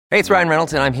Hey, it's Ryan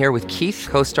Reynolds, and I'm here with Keith,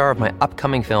 co-star of my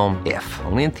upcoming film, If,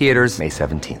 only in theaters May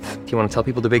 17th. Do you want to tell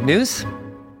people the big news?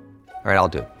 All right, I'll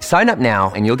do it. Sign up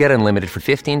now and you'll get unlimited for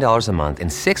 $15 a month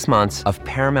and 6 months of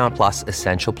Paramount Plus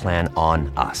Essential Plan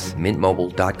on us.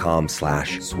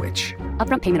 MintMobile.com/switch.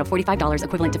 Upfront payment of $45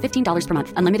 equivalent to $15 per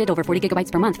month. Unlimited over 40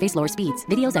 gigabytes per month. Face lower speeds.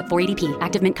 Videos at 480p.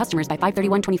 Active Mint customers by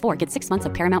 531.24 get 6 months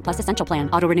of Paramount Plus Essential Plan.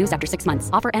 Auto renews after 6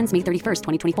 months. Offer ends May 31st,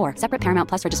 2024. Separate Paramount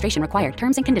Plus registration required.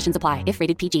 Terms and conditions apply if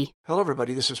rated PG. Hello,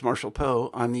 everybody. This is Marshall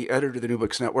Poe. I'm the editor of the New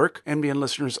Books Network. NBN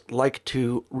listeners like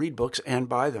to read books and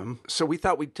buy them. So we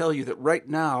thought we'd tell you that right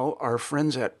now, our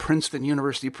friends at Princeton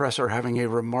University Press are having a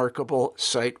remarkable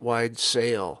site-wide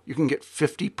sale. You can get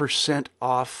 50%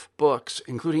 off books,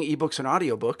 including ebooks and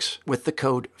audiobooks, with the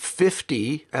code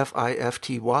 50,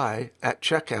 F-I-F-T-Y, at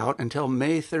checkout until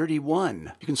May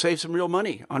 31. You can save some real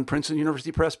money on Princeton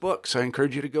University Press books. I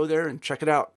encourage you to go there and check it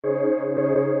out.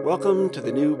 Welcome to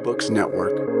the New Books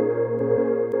Network.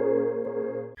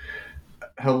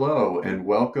 Hello, and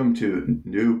welcome to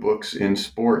New Books in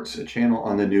Sports, a channel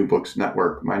on the New Books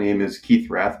Network. My name is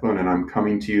Keith Rathbone, and I'm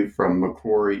coming to you from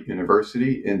Macquarie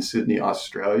University in Sydney,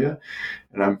 Australia.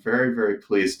 And I'm very, very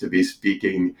pleased to be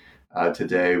speaking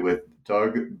today with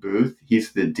Doug Booth.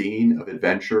 He's the Dean of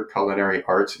Adventure, Culinary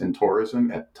Arts and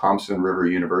Tourism at Thompson River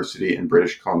University in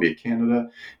British Columbia, Canada,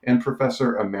 and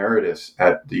Professor Emeritus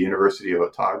at the University of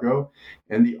Otago,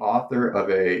 and the author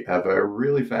of a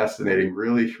really fascinating,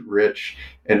 really rich,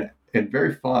 and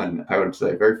very fun, I would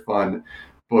say, very fun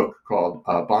book called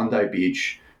Bondi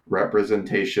Beach,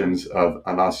 Representations of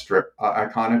an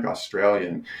Iconic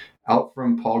Australian, out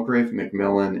from Palgrave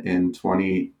Macmillan in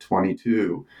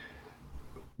 2022.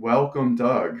 Welcome,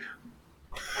 Doug.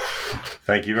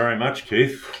 Thank you very much,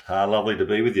 Keith. Lovely to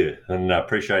be with you, and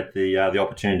appreciate the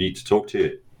opportunity to talk to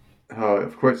you. Oh,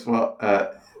 of course. Well,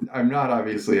 I'm not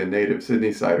obviously a native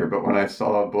Sydney-sider, but when I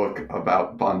saw a book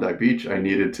about Bondi Beach, I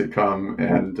needed to come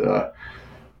and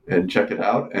check it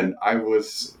out. And I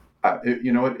was,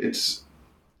 it's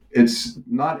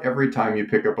not every time you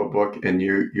pick up a book and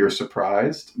you're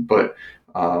surprised, but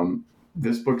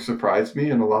this book surprised me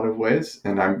in a lot of ways,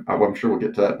 and I'm sure we'll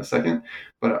get to that in a second.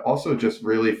 But also just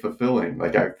really fulfilling.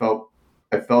 Like I felt,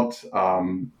 I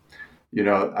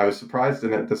was surprised,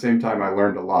 and at the same time, I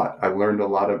learned a lot. I learned a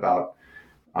lot about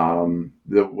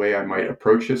the way I might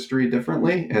approach history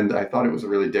differently, and I thought it was a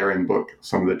really daring book.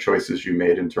 Some of the choices you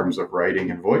made in terms of writing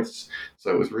and voice,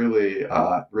 so it was really,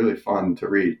 really fun to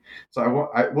read. So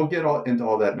we'll get into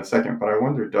all that in a second. But I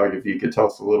wonder, Doug, if you could tell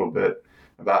us a little bit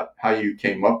about how you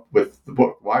came up with the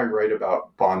book. Why write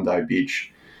about Bondi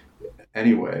Beach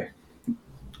anyway?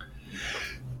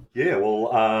 Yeah,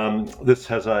 well, this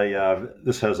has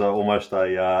almost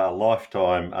a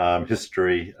lifetime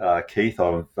history, Keith.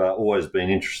 I've always been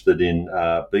interested in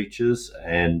beaches,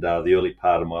 and the early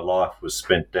part of my life was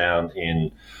spent down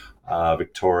in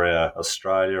Victoria,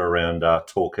 Australia, around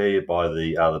Torquay by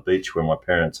the beach where my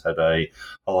parents had a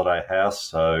holiday house.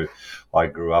 So I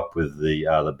grew up with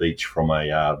the beach from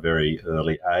a very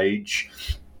early age,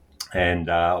 and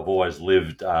I've always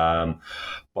lived by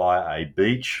a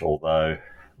beach, although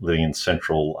living in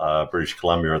central British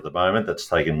Columbia at the moment, that's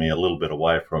taken me a little bit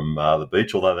away from the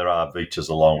beach, although there are beaches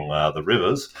along the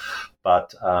rivers.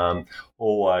 But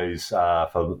always,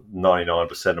 for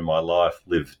 99% of my life,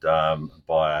 lived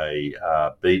by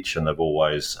a beach, and they've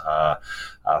always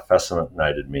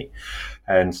fascinated me.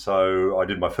 And so I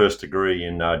did my first degree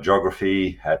in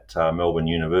geography at Melbourne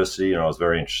University, and I was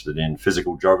very interested in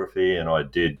physical geography, and I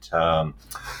did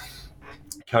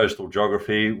coastal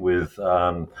geography with...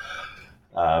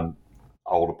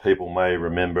 older people may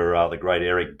remember the great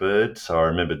Eric Bird, so I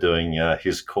remember doing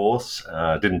his course.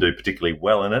 Didn't do particularly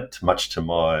well in it, much to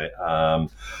my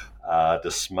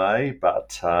dismay,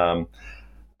 but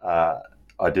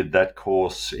I did that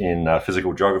course in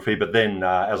physical geography. But then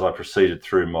as I proceeded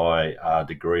through my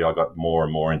degree, I got more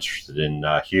and more interested in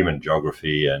human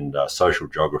geography and social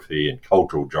geography and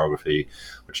cultural geography,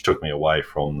 which took me away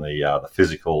from the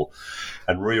physical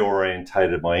and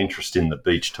reorientated my interest in the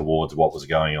beach towards what was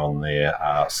going on there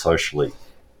socially.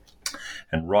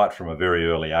 And right from a very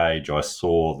early age, I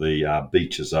saw the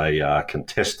beach as a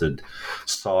contested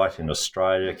site in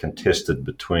Australia, contested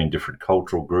between different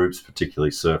cultural groups,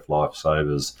 particularly surf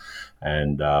lifesavers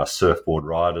and surfboard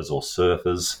riders or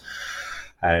surfers.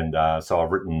 And so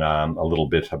I've written a little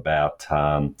bit about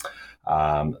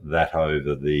that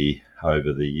over the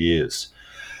years.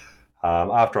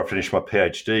 After I finished my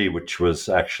PhD, which was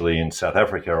actually in South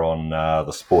Africa on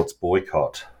the sports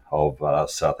boycott of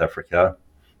South Africa,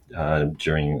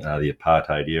 during the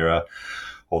apartheid era.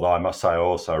 Although I must say I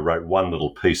also wrote one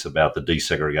little piece about the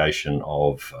desegregation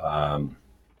of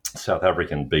South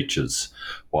African beaches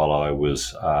while I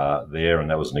was there, and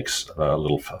that was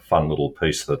a fun little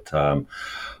piece that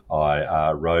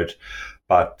I wrote.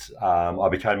 But I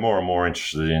became more and more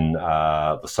interested in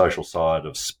the social side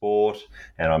of sport,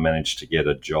 and I managed to get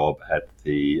a job at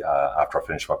after I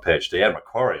finished my PhD at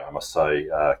Macquarie, I must say,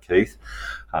 Keith,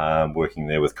 working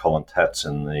there with Colin Tatz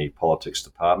in the politics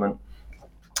department.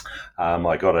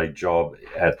 I got a job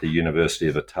at the University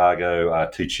of Otago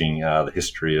teaching the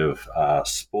history of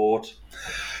sport,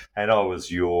 and I was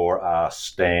your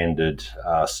standard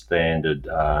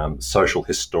social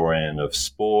historian of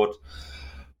sport.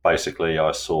 Basically,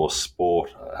 I saw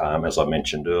sport, as I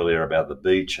mentioned earlier about the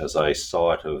beach, as a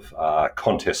site of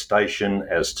contestation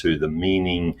as to the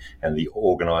meaning and the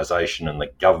organisation and the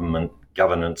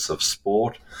governance of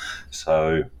sport.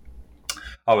 So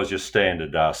I was your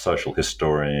standard social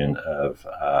historian of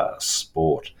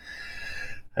sport.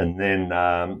 And then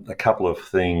a couple of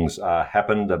things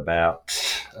happened around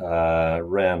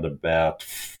about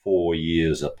 4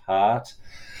 years apart.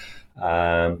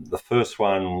 The first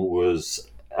one was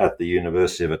at the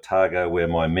University of Otago, where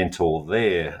my mentor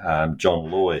there, John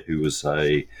Loy, who was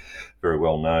very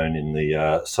well known in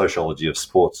the sociology of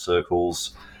sports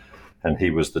circles, and he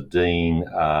was the dean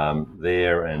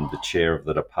there and the chair of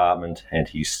the department. And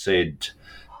he said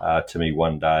to me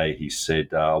one day, he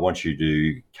said, I want you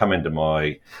to come into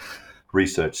my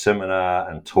research seminar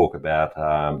and talk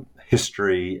about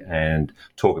history and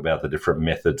talk about the different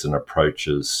methods and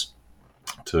approaches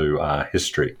to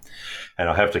history. And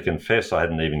I have to confess, I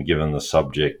hadn't even given the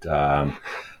subject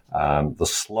the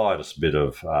slightest bit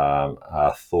of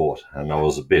thought, and I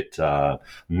was a bit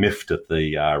miffed at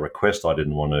the request. I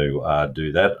didn't want to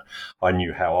do that. I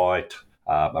knew how I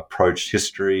approached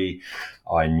history.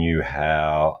 I knew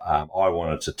how I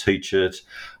wanted to teach it.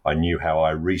 I knew how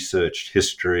I researched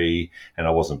history, and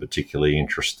I wasn't particularly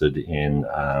interested in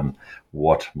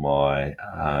what my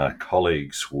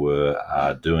colleagues were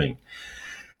doing.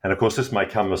 And of course, this may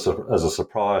come as a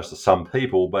surprise to some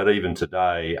people, but even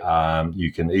today,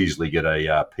 you can easily get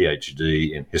a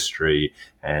PhD in history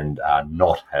and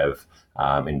not have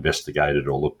investigated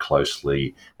or looked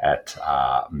closely at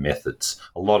methods.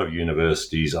 A lot of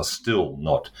universities are still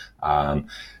not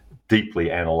deeply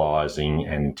analysing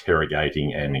and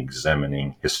interrogating and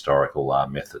examining historical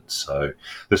methods. So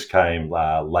this came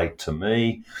late to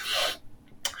me.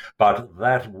 But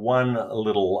that one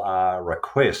little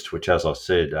request, which, as I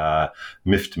said,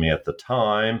 miffed me at the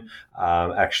time,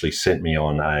 actually sent me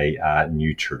on a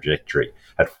new trajectory.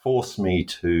 It forced me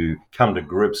to come to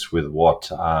grips with what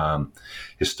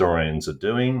historians are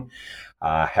doing,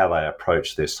 how they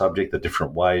approach their subject, the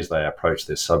different ways they approach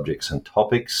their subjects and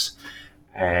topics.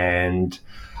 And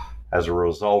as a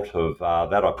result of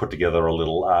that, I put together a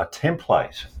little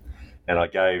template, and I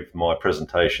gave my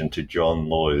presentation to John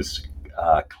Loy's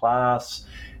class,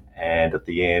 and at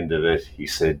the end of it he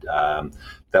said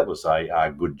that was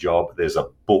a good job, there's a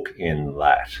book in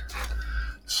that.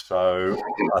 So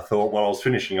I thought, well, I was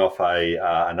finishing off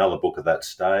another book at that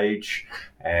stage,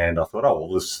 and I thought, oh,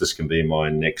 well, this can be my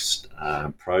next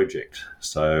project.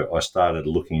 So I started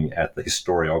looking at the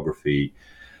historiography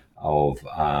of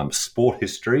sport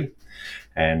history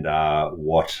and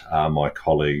what my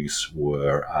colleagues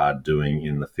were doing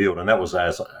in the field. And that was,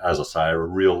 as I say, a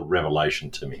real revelation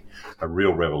to me, a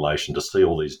real revelation to see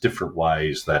all these different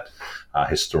ways that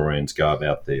historians go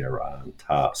about their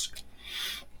task.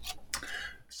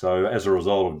 So as a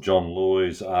result of John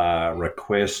Loy's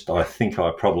request, I think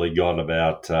I probably got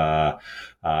about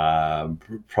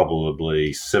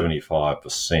probably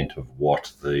 75% of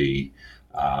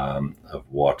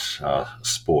what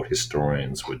sport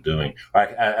historians were doing.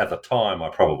 At the time, I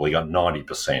probably got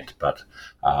 90%, but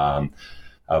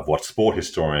of what sport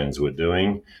historians were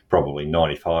doing, probably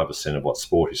 95% of what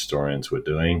sport historians were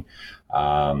doing.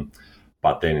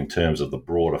 But then in terms of the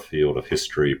broader field of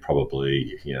history,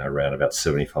 probably around about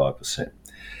 75%.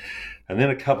 And then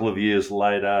a couple of years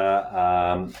later,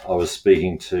 I was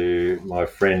speaking to my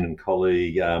friend and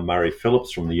colleague Murray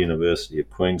Phillips from the University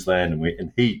of Queensland,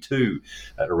 and he too,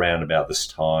 at around about this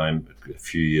time, a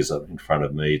few years in front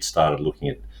of me, had started looking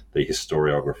at the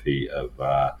historiography of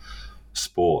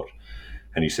sport.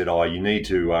 And he said, you need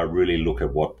to really look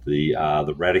at what the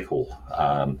radical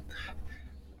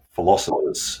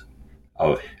philosophers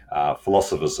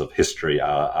of history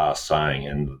are saying,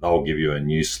 and they'll give you a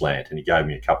new slant. And he gave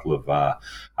me a couple of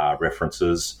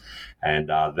references, and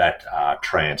that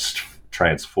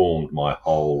transformed my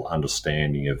whole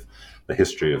understanding of the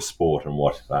history of sport and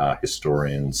what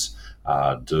historians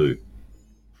do.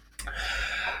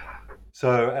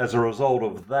 So as a result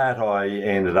of that, I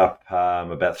ended up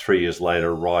about 3 years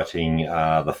later writing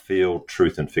The Field,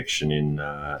 Truth and Fiction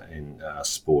in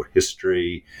Sport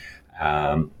History.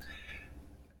 And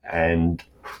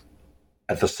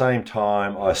at the same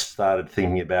time, I started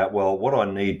thinking about, well, what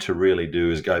I need to really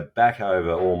do is go back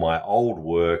over all my old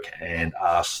work and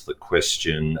ask the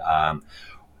question,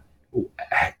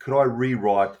 could I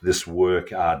rewrite this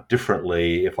work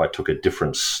differently if I took a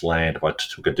different slant, if I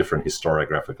took a different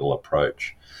historiographical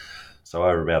approach? So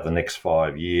over about the next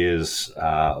 5 years,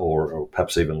 or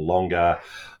perhaps even longer,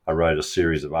 I wrote a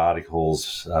series of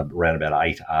articles, around about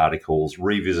 8 articles,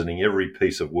 revisiting every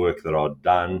piece of work that I'd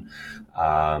done,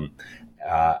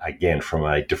 again, from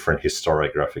a different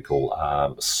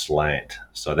historiographical slant.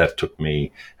 So that took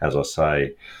me, as I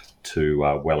say, to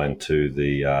well into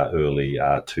the early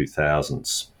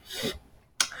 2000s.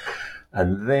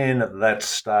 And then at that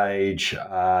stage,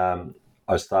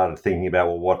 I started thinking about,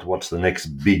 well, what's the next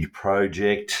big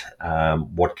project?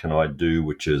 What can I do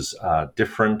which is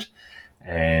different?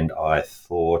 And I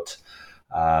thought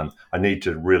I need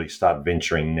to really start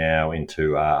venturing now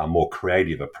into a more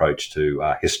creative approach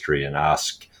to history and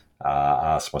ask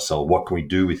myself, what can we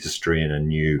do with history in a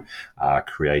new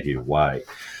creative way?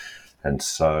 And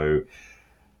so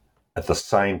at the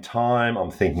same time, I'm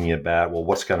thinking about, well,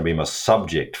 what's going to be my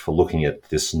subject for looking at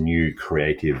this new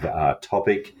creative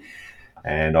topic?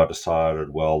 And I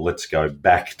decided, well, let's go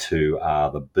back to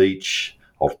the beach.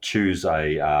 I'll choose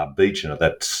a beach, and at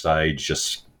that stage,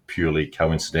 just purely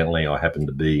coincidentally, I happened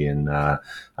to be in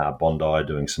Bondi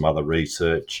doing some other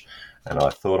research, and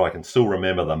I thought I can still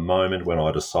remember the moment when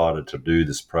I decided to do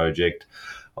this project.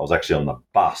 I was actually on the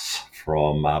bus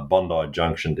from Bondi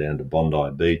Junction down to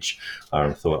Bondi Beach,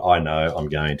 and I thought, I know I'm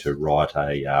going to write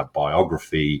a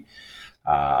biography,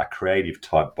 a creative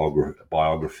type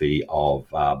biography of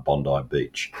Bondi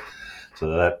Beach. So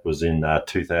that was in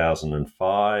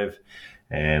 2005,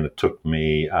 and it took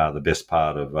me the best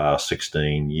part of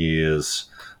 16 years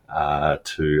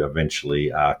to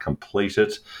eventually complete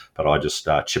it, but I just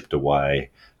to chipped away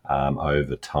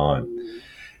over time.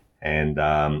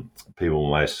 And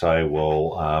people may say,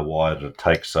 well, why did it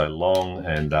take so long?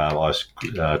 And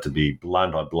to be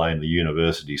blunt, I blame the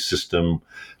university system,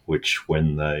 which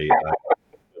when they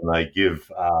make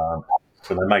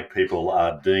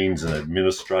people deans and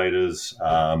administrators,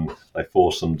 they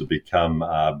force them to become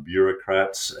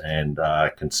bureaucrats, and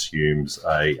consumes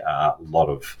a lot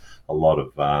of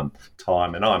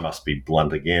time. And I must be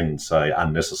blunt again and say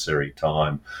unnecessary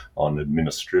time on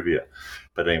administrivia.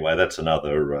 But anyway, that's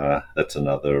another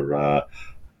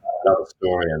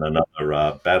story and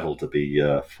another battle to be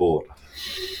fought.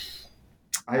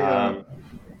 No,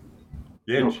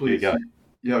 please.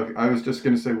 Yeah, I was just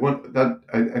going to say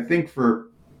I think for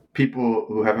people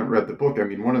who haven't read the book, I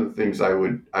mean, one of the things I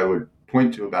would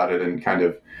point to about it and kind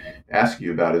of ask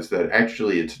you about is that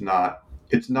actually it's not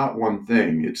one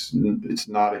thing. It's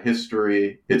not a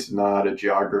history. It's not a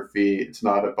geography. It's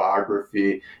not a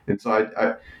biography. And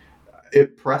so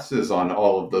it presses on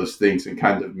all of those things and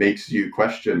kind of makes you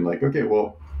question, like, okay,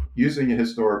 well, using a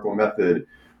historical method,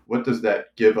 what does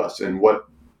that give us, and what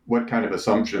kind of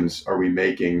assumptions are we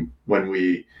making when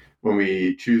we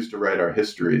choose to write our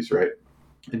histories, right?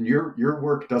 And your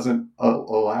work doesn't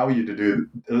allow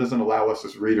us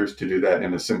as readers to do that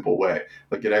in a simple way.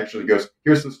 Like, it actually goes,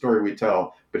 here's the story we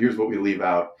tell, but here's what we leave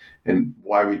out and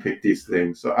why we pick these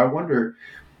things. So I wonder,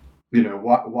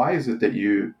 why is it that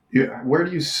where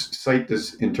do you cite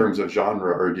this in terms of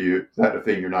genre, or is that a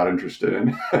thing you're not interested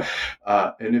in?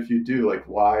 And if you do, like,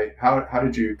 why, how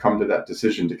did you come to that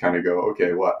decision to kind of go,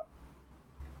 okay,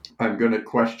 I'm going to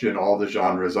question all the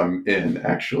genres I'm in,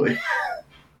 actually?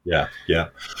 Yeah.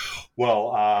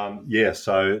 Well,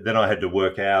 so then I had to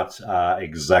work out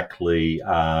exactly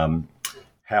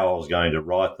how I was going to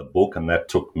write the book, and that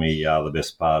took me the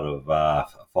best part of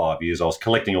 5 years. I was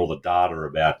collecting all the data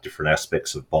about different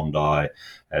aspects of Bondi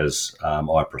as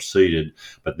I proceeded,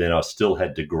 but then I still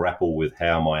had to grapple with,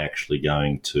 how am I actually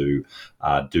going to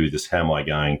do this? How am I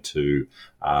going to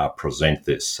present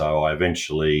this? So I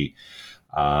eventually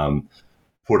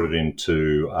put it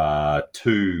into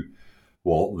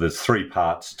there's 3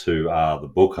 parts to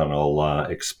the book, and I'll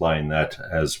explain that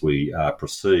as we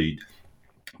proceed.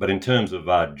 But in terms of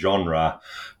genre,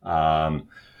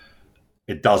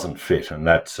 it doesn't fit, and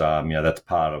that's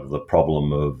part of the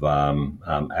problem of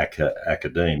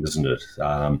academe, isn't it?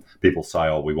 People say,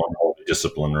 "Oh, we want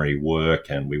multidisciplinary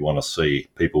work, and we want to see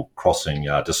people crossing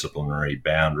disciplinary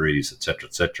boundaries, etc.,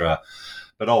 etc."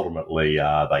 But ultimately,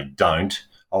 they don't.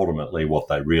 ultimately what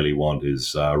they really want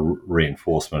is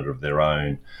reinforcement of their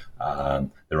own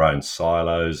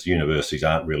silos. Universities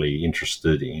aren't really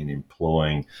interested in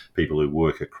employing people who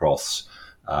work across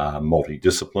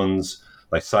multidisciplines.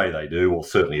 They say they do, or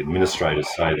certainly administrators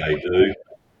say they do.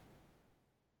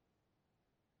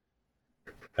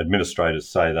 Administrators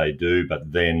say they do,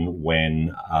 but then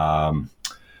when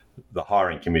the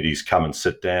hiring committees come and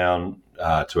sit down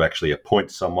to actually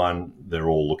appoint someone, they're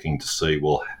all looking to see,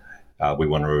 well, we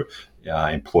want to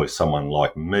employ someone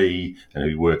like me and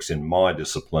who works in my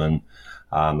discipline.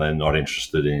 They're not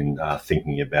interested in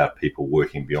thinking about people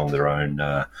working beyond their own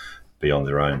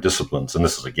disciplines. And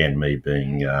this is, again, me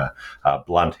being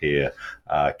blunt here,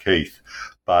 Keith.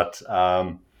 But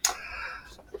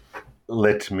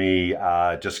let me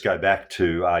just go back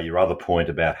to your other point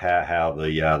about how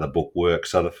the book works.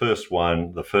 So the first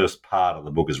part of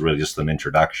the book is really just an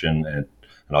introduction, and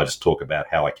I just talk about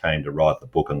how I came to write the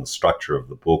book and the structure of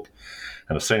the book.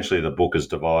 And essentially the book is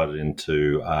divided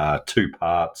into two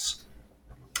parts.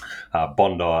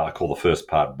 Bondi, I call the first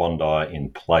part Bondi in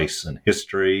Place and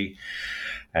History.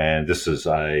 And this is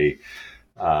a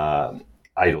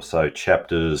 8 or so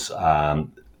chapters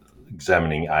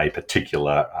examining a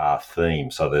particular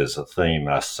theme. So there's a theme,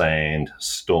 sand,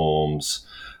 storms,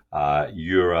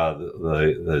 Eura.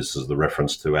 This is the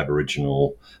reference to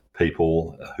Aboriginal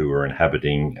people who were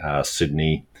inhabiting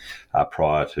Sydney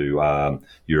prior to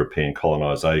European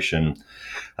colonisation.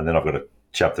 And then I've got a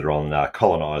chapter on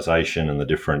colonisation and the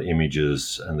different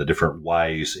images and the different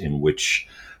ways in which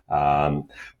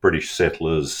British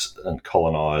settlers and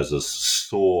colonisers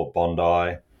saw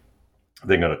Bondi.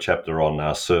 Then got a chapter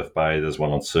on surf bathers,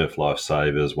 one on surf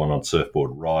lifesavers, one on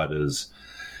surfboard riders,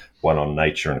 one on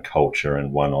nature and culture,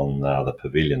 and one on the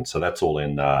pavilion. So that's all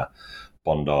in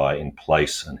Bondi in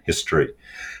Place and History.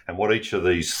 And what each of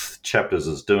these chapters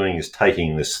is doing is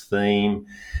taking this theme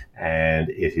and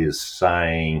it is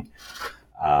saying,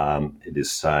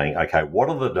 okay, what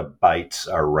are the debates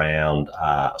around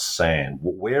sand?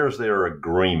 Where is there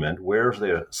agreement? Where is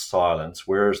there silence?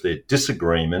 Where is there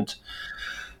disagreement?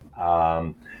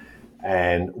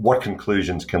 And what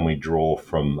conclusions can we draw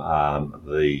from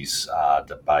these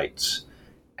debates?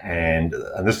 And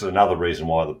this is another reason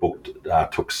why the book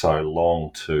took so long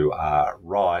to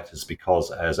write, is because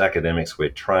as academics we're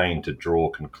trained to draw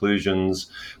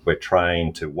conclusions, we're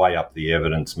trained to weigh up the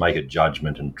evidence, make a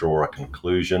judgment and draw a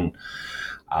conclusion.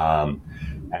 And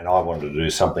I wanted to do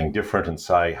something different and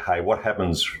say, hey, what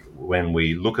happens when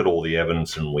we look at all the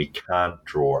evidence and we can't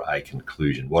draw a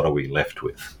conclusion? What are we left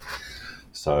with?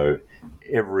 So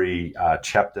every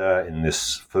chapter in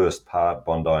this first part,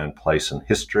 Bondi in Place and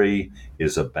History,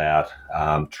 is about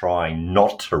trying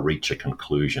not to reach a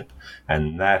conclusion.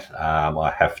 And that,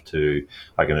 I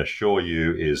can assure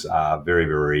you, is very,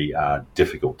 very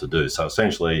difficult to do. So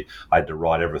essentially, I had to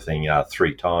write everything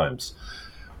 3 times.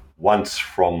 Once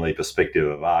from the perspective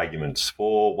of arguments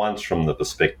for, once from the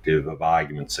perspective of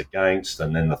arguments against,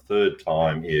 and then the third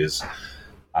time is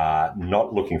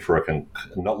not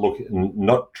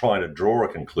trying to draw a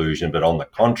conclusion, but on the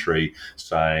contrary,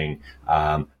 saying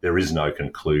there is no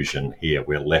conclusion here.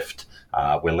 We're left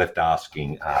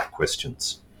asking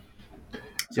questions.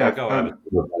 So Yeah, go over.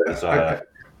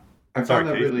 I found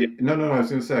that really. No. I was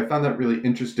going to say I found that really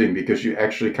interesting because you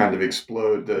actually kind of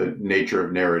explode the nature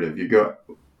of narrative. You go.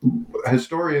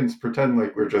 Historians pretend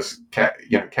like we're just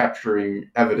capturing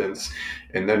evidence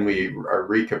and then we are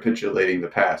recapitulating the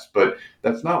past, but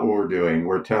that's not what we're doing.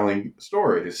 We're telling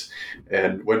stories,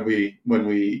 and when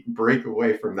we break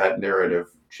away from that narrative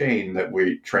chain that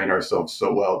we train ourselves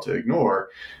so well to ignore,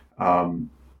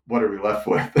 what are we left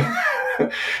with?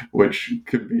 Which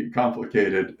could be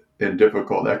complicated and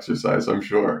difficult exercise, I'm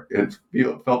sure. It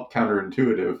felt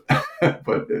counterintuitive,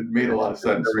 but it made a lot of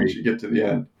sense once you get to the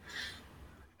end.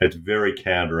 It's very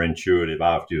counterintuitive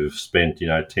after you've spent,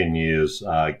 10 years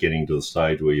getting to the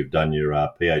stage where you've done your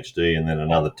PhD, and then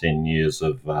another 10 years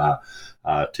of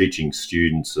teaching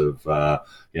students of,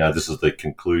 this is the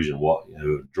conclusion,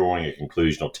 drawing a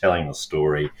conclusion or telling the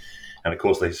story. And of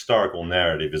course, the historical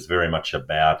narrative is very much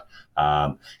about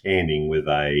ending with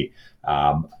having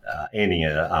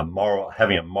a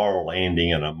moral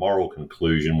ending and a moral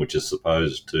conclusion, which is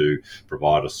supposed to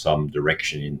provide us some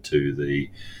direction into the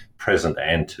present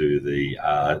and to the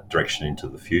direction into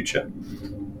the future.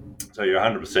 So you're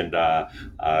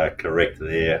 100% correct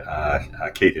there,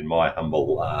 Keith, in my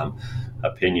humble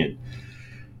opinion.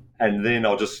 And then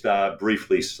I'll just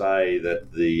briefly say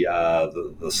that the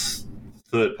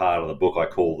third part of the book I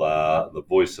call The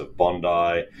Voice of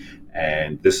Bondi,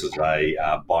 and this is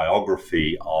a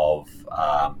biography of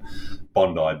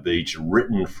Bondi Beach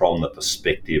written from the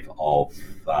perspective of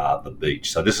the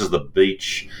beach. So this is the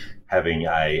beach having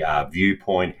a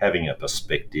viewpoint, having a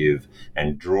perspective,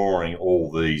 and drawing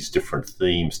all these different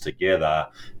themes together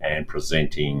and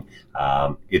presenting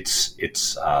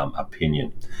its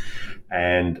opinion.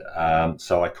 And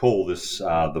so I call this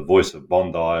the Voice of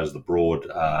Bondi as the broad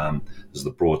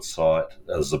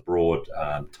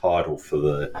title for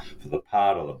the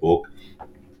part of the book.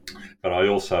 But I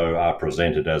also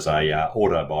present it as a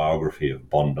autobiography of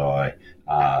Bondi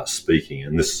speaking,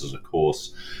 and this is, of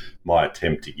course, my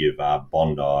attempt to give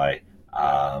Bondi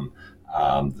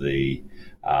the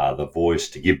voice,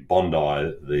 to give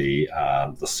Bondi the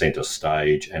centre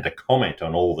stage, and to comment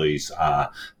on all these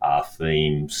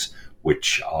themes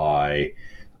which I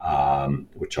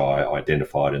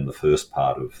identified in the first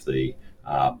part of the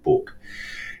book.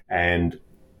 And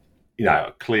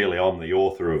clearly I'm the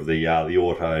author of the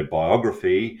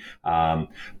autobiography,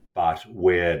 but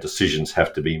where decisions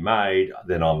have to be made,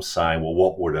 then I'm saying, well,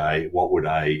 what would a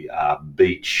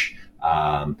beach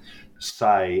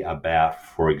say about,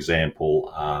 for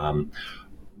example,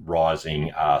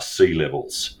 rising sea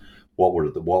levels? What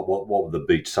would the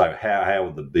beach say? How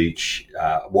would the beach?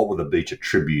 What would the beach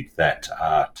attribute that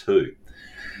to?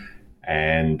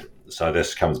 And so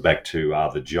this comes back to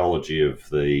the geology of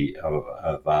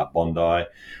Bondi.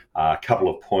 A couple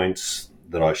of points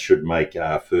that I should make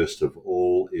first of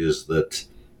all is that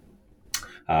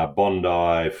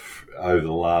Bondi, over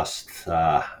the last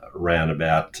round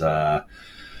about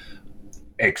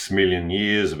X million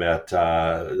years, about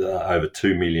over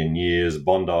 2 million years,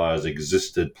 Bondi has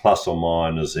existed plus or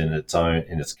minus in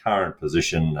its current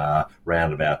position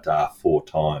round about 4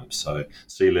 times. So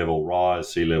sea level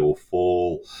rise, sea level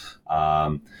fall,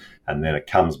 and then it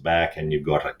comes back, and you've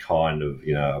got a kind of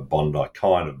Bondi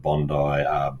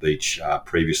beach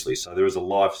previously. So there is a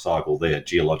life cycle there,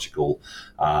 geological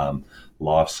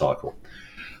life cycle.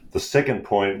 The second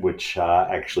point, which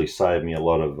actually saved me a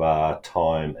lot of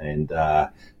time and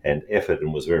effort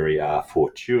and was very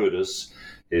fortuitous,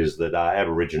 is that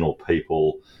Aboriginal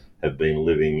people have been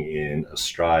living in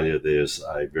Australia. There's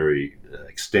a very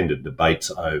extended debate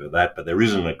over that, but there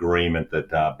is an agreement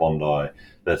that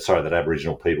that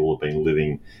Aboriginal people have been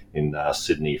living in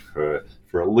Sydney for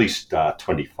at least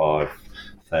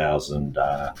 25,000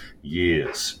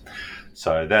 years.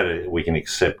 So that we can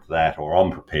accept that, or I'm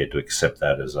prepared to accept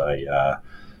that as a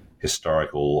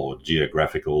historical or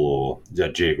geographical or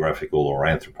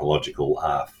anthropological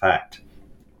fact.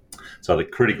 So the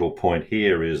critical point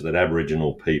here is that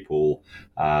Aboriginal people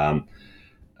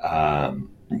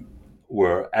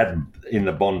were in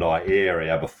the Bondi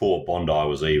area before Bondi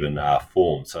was even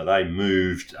formed. So they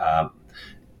moved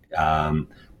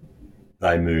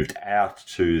out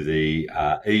to the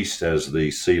east as the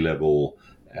sea level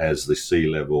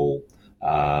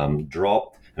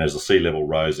dropped, and as the sea level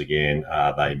rose again,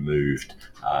 they moved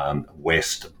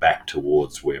west back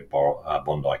towards where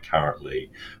Bondi currently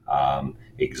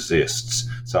exists.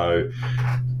 So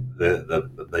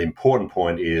the important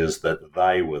point is that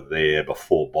they were there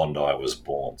before Bondi was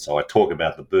born. So I talk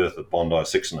about the birth of Bondi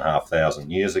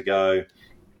 6,500 years ago.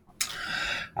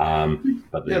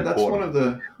 But that's one of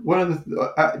the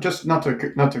just not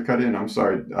to cut in. I'm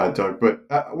sorry, Doug, but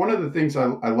one of the things I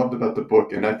loved about the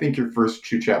book, and I think your first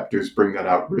 2 chapters bring that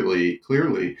out really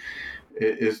clearly,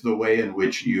 is the way in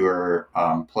which you are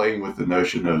playing with the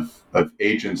notion of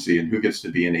agency and who gets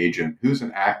to be an agent, who's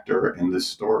an actor in this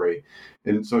story.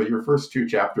 And so your first 2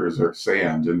 chapters are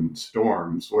sand and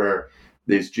storms, where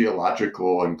these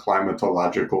geological and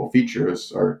climatological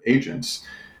features are agents.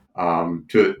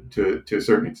 To a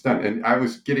certain extent, and I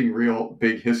was getting real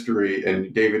big history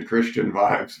and David Christian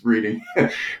vibes reading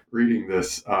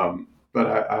this. But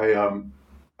I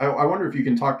wonder if you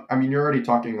can talk. I mean, you're already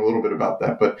talking a little bit about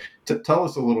that, but tell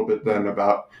us a little bit then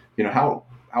about how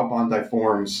Bondi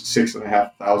forms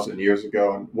 6,500 years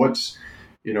ago, and what is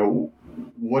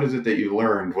it that you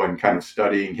learned when kind of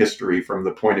studying history from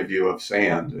the point of view of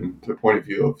sand and the point of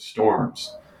view of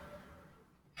storms.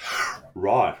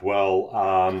 Right. Well,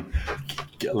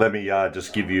 let me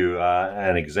just give you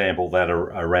an example that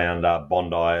around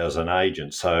Bondi as an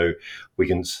agent. So we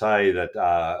can say that,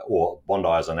 or Bondi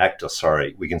as an actor,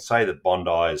 sorry. We can say that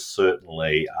Bondi is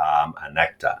certainly an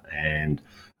actor. And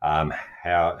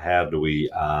how do we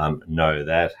know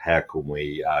that? How can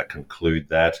we conclude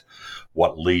that?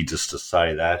 What leads us to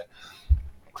say that?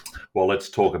 Well, let's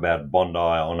talk about Bondi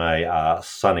on a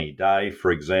sunny day,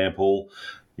 for example.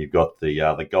 You've got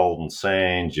the golden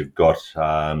sands. You've got,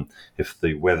 if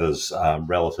the weather's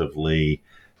relatively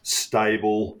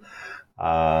stable,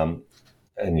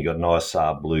 and you've got nice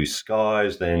blue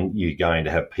skies, then you're going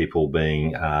to have people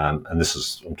being, and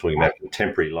I'm talking about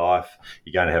contemporary life,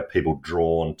 you're going to have people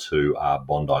drawn to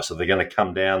Bondi. So they're going to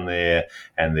come down there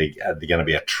and they're going to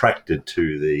be attracted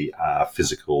to the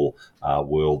physical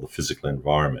world, the physical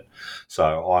environment.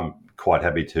 So I'm quite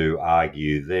happy to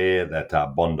argue there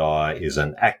that Bondi is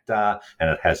an actor and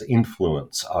it has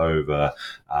influence over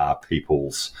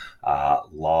people's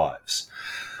lives.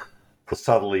 The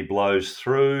southerly blows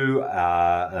through,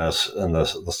 and the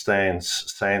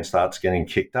sand starts getting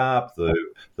kicked up.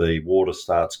 The water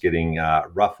starts getting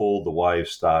ruffled. The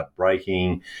waves start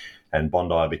breaking, and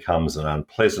Bondi becomes an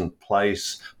unpleasant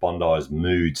place. Bondi's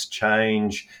moods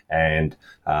change, and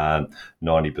 90%,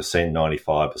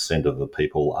 95% of the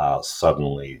people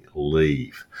suddenly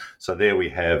leave. So there we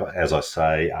have, as I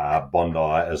say, Bondi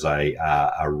as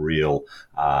a real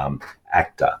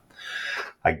actor.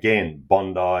 Again,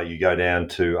 Bondi, you go down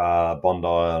to Bondi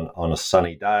on a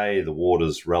sunny day, the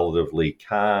water's relatively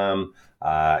calm,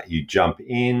 you jump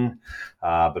in,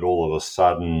 but all of a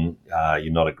sudden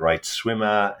you're not a great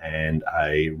swimmer and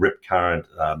a rip current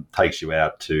takes you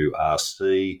out to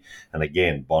sea. And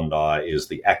again, Bondi is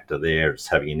the actor there. It's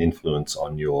having an influence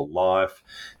on your life.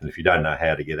 And if you don't know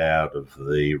how to get out of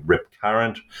the rip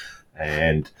current,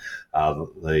 and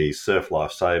the surf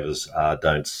lifesavers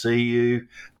don't see you,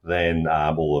 then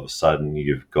all of a sudden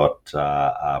you've got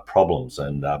problems,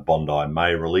 and Bondi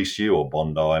may release you or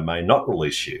Bondi may not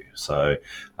release you. So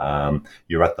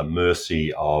you're at the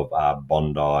mercy of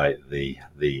Bondi,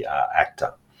 the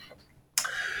actor.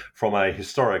 From a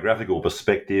historiographical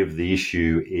perspective, the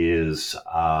issue is,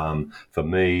 for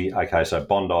me, okay, so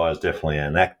Bondi is definitely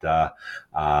an actor,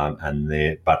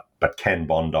 but can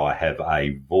Bondi have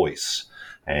a voice?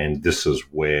 And this is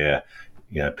where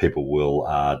people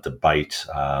will debate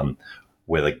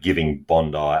whether giving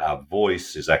Bondi a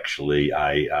voice is actually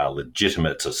a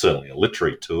legitimate, so certainly a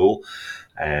literary tool,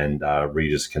 and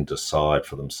readers can decide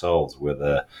for themselves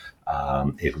whether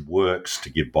it works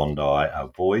to give Bondi a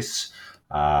voice.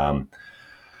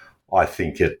 I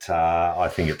think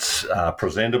it's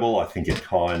presentable. I think it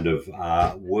kind of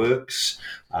works.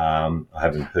 I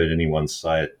haven't heard anyone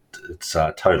say it's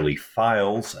totally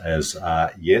fails as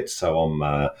yet, so I'm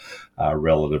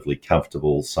relatively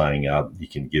comfortable saying you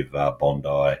can give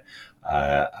Bondi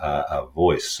a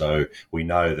voice. So we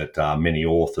know that many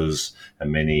authors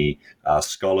and many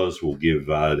scholars will give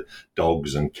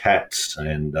dogs and cats,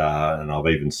 and I've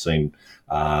even seen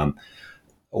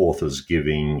authors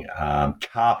giving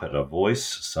carpet a voice.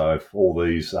 So if all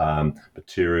these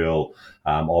material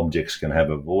objects can have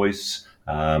a voice,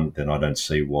 then I don't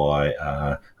see why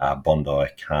Bondi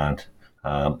can't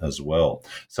as well.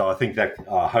 So I think that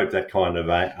I hope that kind of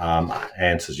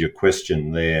answers your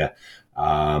question there,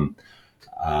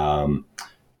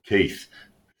 Keith.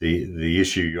 The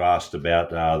issue you asked about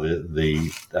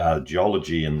the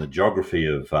geology and the geography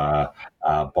of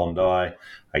Bondi.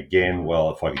 Again, well,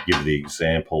 if I could give the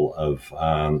example of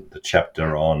the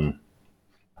chapter on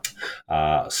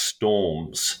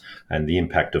storms and the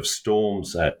impact of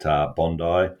storms at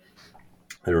Bondi.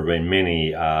 There have been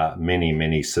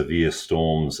many severe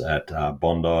storms at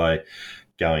Bondi,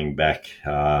 going back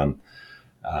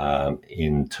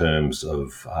in terms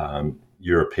of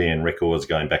European records,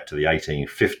 going back to the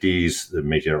 1850s, the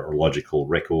meteorological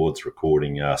records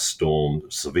recording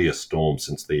severe storms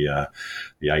since the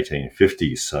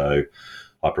 1850s. So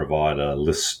I provide a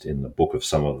list in the book of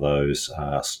some of those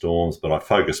storms, but I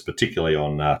focus particularly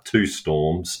on two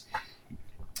storms: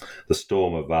 the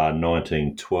storm of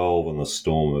 1912 and the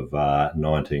storm of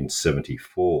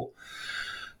 1974.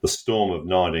 The storm of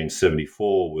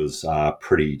 1974 was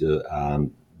pretty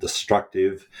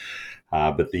destructive.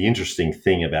 But the interesting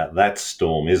thing about that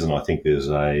storm is, and I think there's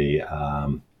a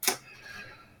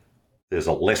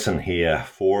lesson here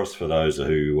for us, for those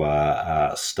who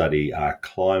study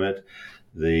climate,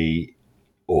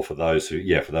 for those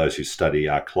who study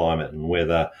climate and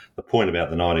weather. The point about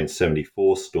the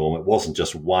 1974 storm, it wasn't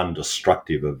just one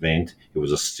destructive event; it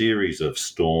was a series of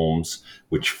storms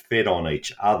which fed on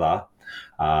each other.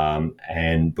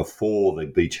 And before the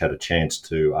beach had a chance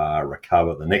to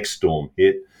recover, the next storm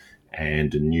hit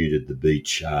and denuded the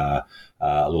beach a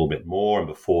little bit more. And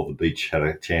before the beach had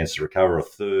a chance to recover, a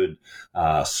third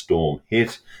storm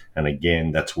hit. And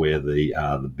again, that's where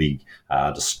the big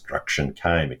destruction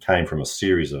came. It came from a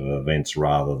series of events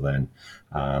rather than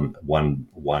one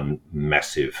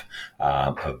massive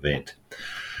event.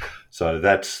 So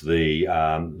that's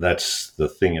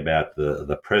the thing about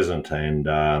the present and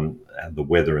the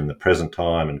weather in the present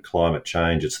time and climate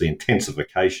change. It's the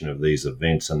intensification of these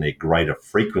events and their greater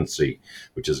frequency,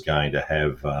 which is going to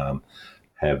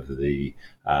have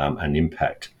an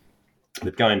impact.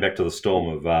 But going back to the storm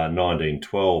of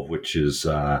 1912, which is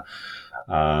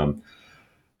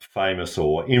famous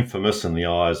or infamous in the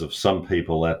eyes of some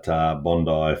people at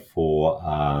Bondi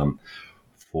for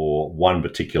one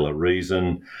particular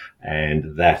reason,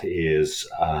 and that is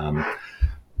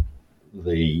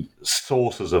the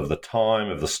sources of the time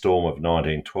of the storm of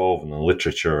 1912 and the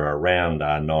literature around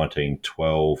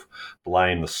 1912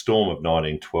 blame the storm of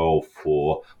 1912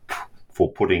 for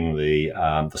putting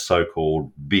the so-called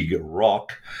big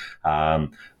rock,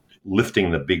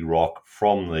 lifting the big rock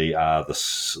from the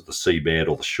seabed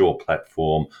or the shore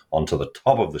platform onto the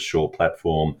top of the shore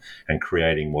platform and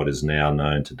creating what is now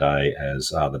known today as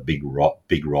the big rock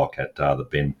at the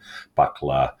Ben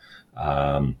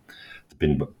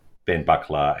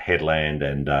Buckler headland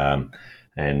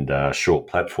and shore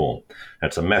platform.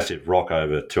 It's a massive rock,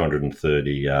 over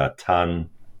 230 tonne.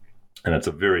 And it's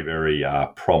a very, very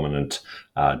prominent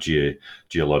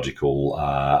geological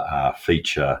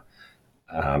feature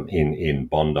in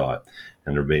Bondi.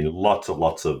 And there have been lots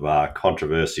of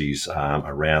controversies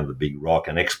around the big rock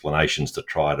and explanations to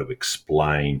try to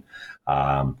explain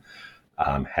how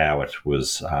it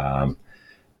was, how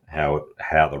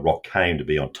the rock came to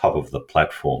be on top of the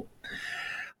platform.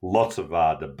 Lots of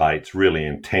debates, really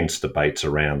intense debates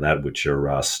around that, which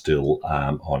are still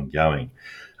ongoing.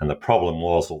 And the problem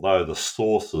was, although the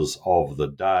sources of the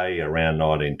day around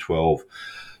 1912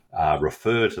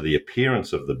 refer to the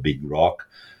appearance of the big rock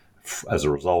as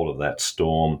a result of that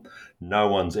storm, no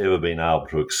one's ever been able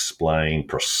to explain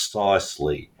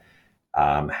precisely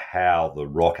how the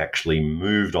rock actually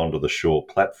moved onto the shore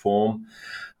platform.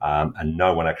 And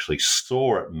no one actually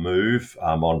saw it move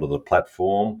onto the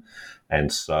platform.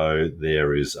 And so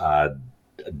there is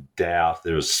doubt,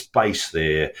 there is space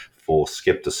there for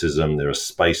skepticism, there is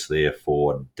space there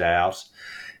for doubt,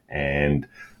 and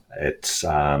it's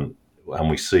and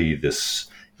we see this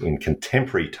in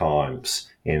contemporary times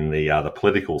in the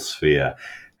political sphere,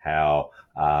 how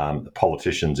the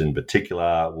politicians in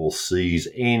particular will seize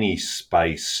any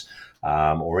space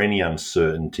or any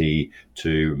uncertainty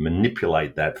to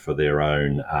manipulate that for their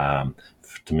own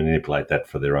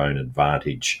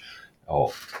advantage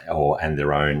and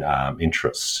their own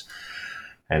interests.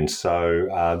 And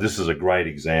so this is a great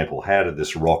example. How did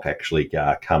this rock actually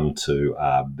come to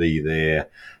be there,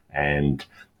 and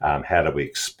how do we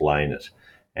explain it?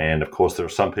 And of course, there are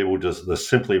some people that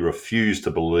simply refuse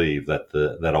to believe that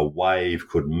that a wave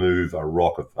could move a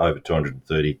rock of over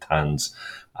 230 tons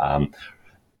out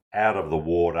of the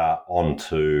water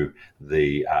onto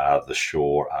the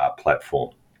shore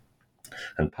platform.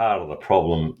 And part of the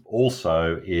problem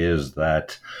also is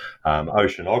that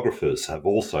oceanographers have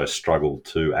also struggled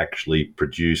to actually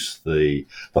produce the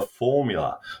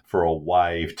formula for a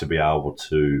wave to be able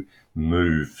to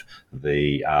move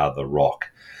the rock.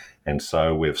 And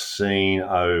so we've seen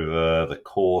over the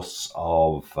course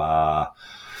of over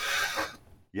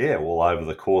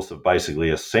the course of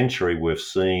basically a century, we've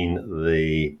seen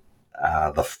the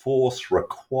force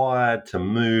required to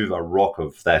move a rock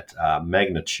of that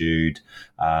magnitude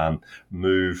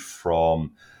move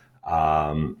from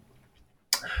 10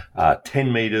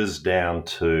 meters down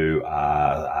to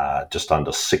just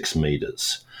under 6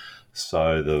 meters.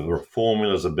 So the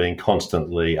formulas are being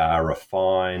constantly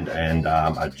refined and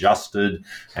adjusted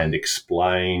and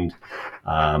explained.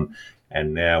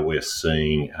 And now we're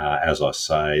seeing, as I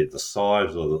say, the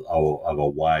size of a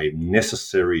wave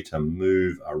necessary to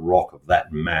move a rock of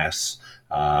that mass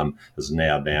is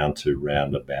now down to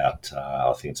round about,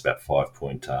 I think it's about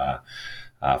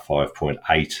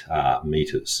 5.8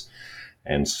 meters.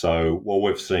 And so,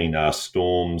 we've seen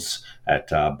storms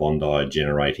at Bondi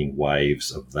generating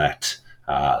waves of that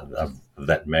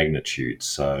magnitude.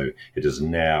 So it is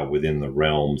now within the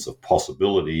realms of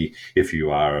possibility, if you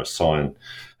are an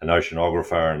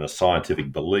oceanographer and a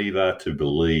scientific believer, to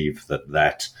believe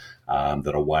that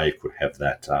a wave could have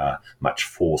that much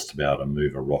force to be able to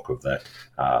move a rock of that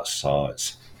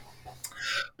size.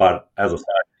 But as I say,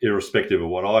 irrespective of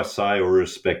what I say, or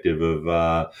irrespective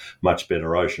of much better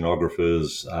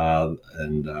oceanographers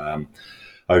and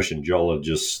ocean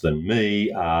geologists than me,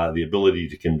 the ability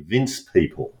to convince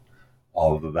people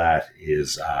of that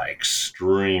is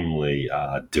extremely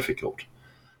difficult.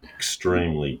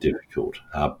 Extremely difficult.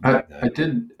 I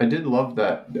did love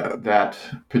that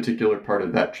particular part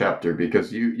of that chapter,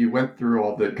 because you went through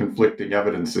all the conflicting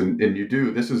evidence, and you do.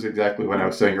 This is exactly what I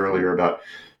was saying earlier about,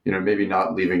 maybe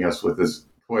not leaving us with this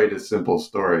quite a simple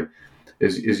story.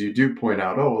 Is you do point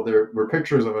out, there were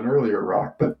pictures of an earlier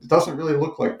rock, but it doesn't really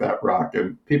look like that rock,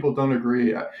 and people don't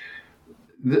agree.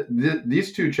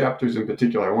 These two chapters in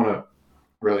particular, I want to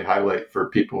really highlight for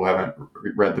people who haven't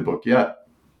read the book yet.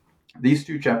 These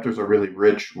 2 chapters are really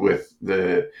rich with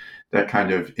that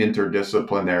kind of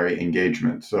interdisciplinary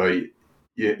engagement. So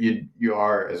you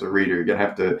are, as a reader, you're going to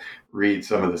have to read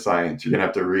some of the science. You're going to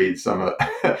have to read some of,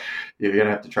 you're going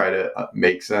to have to try to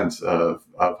make sense of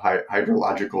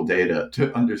hydrological data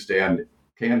to understand,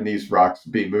 can these rocks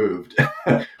be moved?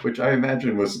 Which I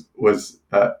imagine was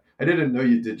I didn't know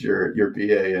you did your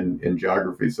BA in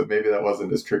geography, so maybe that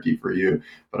wasn't as tricky for you,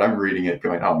 but I'm reading it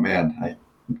going, oh man, I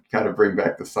got to bring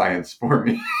back the science for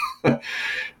me.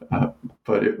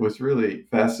 But it was really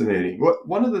fascinating.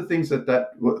 One of the things that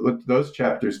what those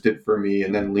chapters did for me,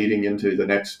 and then leading into the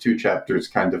next 2 chapters,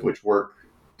 kind of which for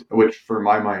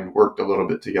my mind worked a little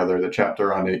bit together. The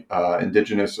chapter on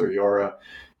indigenous or Eora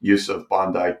use of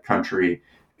Bondi country,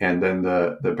 and then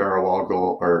the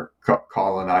Barrawalgal or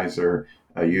colonizer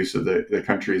use of the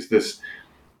countries. This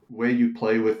way you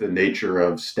play with the nature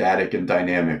of static and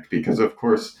dynamic, because of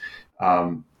course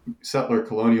settler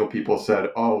colonial people said,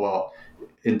 oh, well,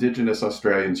 Indigenous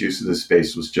Australians' use of the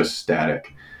space was just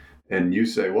static. And you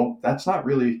say, well, that's not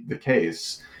really the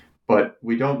case, but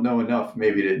we don't know enough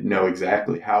maybe to know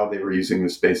exactly how they were using the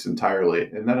space entirely.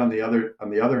 And then on the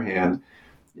other hand,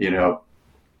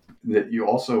 that you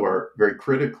also are very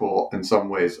critical in some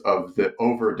ways of the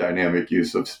over dynamic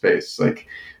use of space, like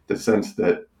the sense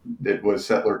that it was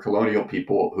settler colonial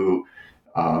people who,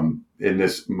 in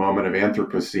this moment of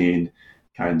Anthropocene,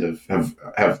 kind of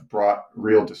have brought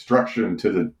real destruction to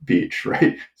the beach,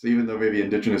 right? So even though maybe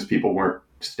indigenous people weren't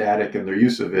static in their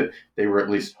use of it, they were at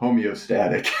least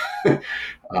homeostatic.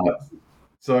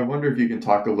 So I wonder if you can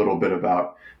talk a little bit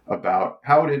about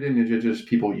how did indigenous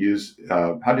people use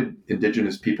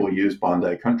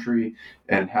Bondi country,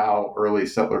 and how early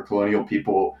settler colonial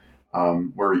people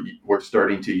were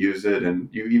starting to use it. And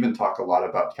you even talk a lot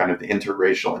about kind of the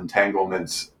interracial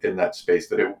entanglements in that space,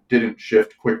 that it didn't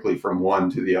shift quickly from one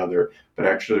to the other, but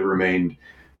actually remained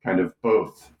kind of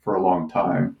both for a long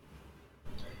time.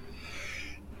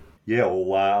 Yeah,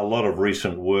 well, a lot of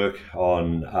recent work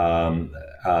on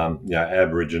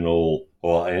Aboriginal,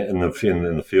 or in the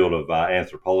field of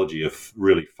anthropology, have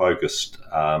really focused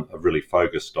on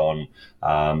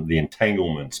the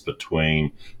entanglements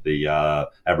between the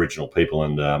Aboriginal people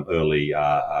and early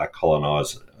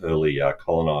colonizers.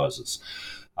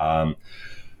 I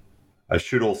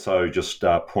should also just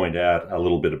point out a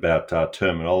little bit about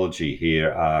terminology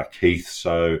here, Keith.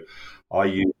 So I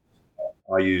use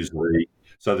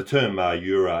the term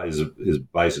Eora is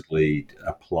basically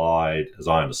applied, as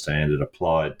I understand it,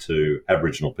 applied to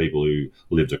Aboriginal people who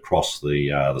lived across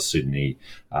the Sydney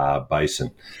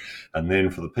Basin. And then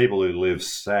for the people who live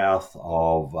south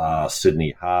of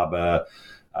Sydney Harbour,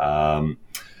 down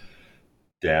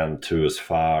to as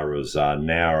far as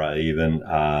Nowra even,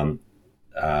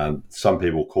 some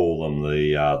people call them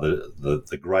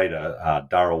the Greater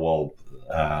Dharawal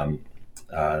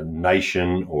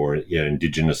nation, or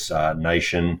indigenous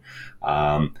nation,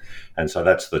 and so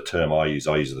that's the term I use.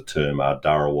 I use the term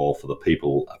Dharawal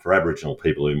for Aboriginal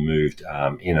people who moved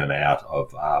in and out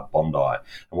of Bondi.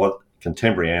 And what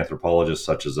contemporary anthropologists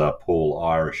such as Paul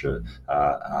Irish are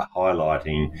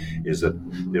highlighting is that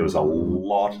there was a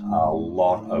lot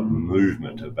of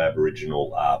movement of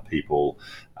Aboriginal people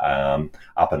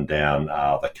up and down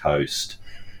the coast,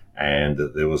 and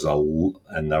there was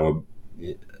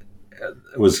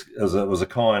it was a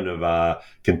kind of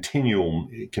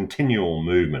continual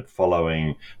movement,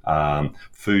 following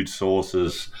food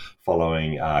sources,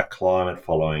 following climate,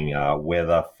 following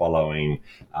weather, following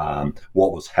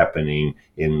what was happening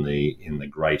in the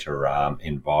greater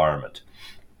environment.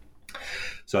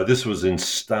 So this was in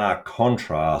stark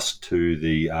contrast to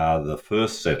the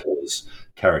first settlers'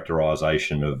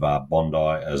 characterisation of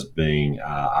Bondi as being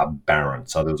barren.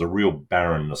 So there was a real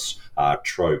barrenness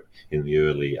trope in the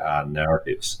early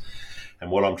narratives. And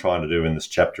what I'm trying to do in this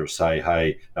chapter is say,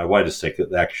 hey, no, wait a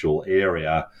second, the actual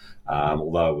area,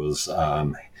 although it was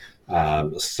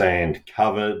sand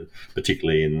covered,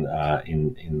 particularly in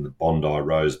the Bondi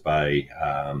Rose Bay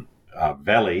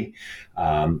Valley,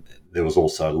 there was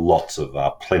also lots of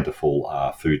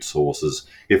plentiful food sources,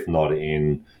 if not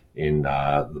in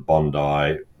the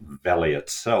Bondi Valley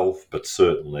itself, but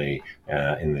certainly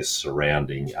in the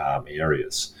surrounding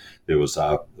areas. There was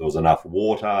enough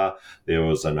water, there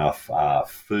was enough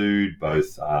food,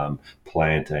 both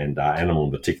plant and animal,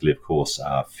 and particularly, of course,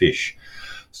 fish.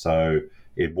 So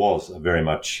it was very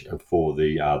much for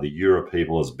the Eora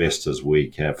people, as best as we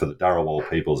can, for the Dharawal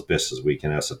people, as best as we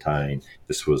can ascertain.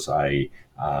 This was a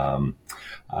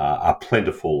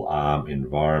plentiful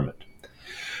environment.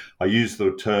 I use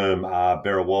the term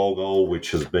Berawalgal, which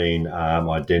has been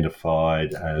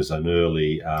identified as an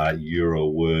early Euro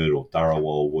word or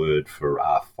Dharawal word for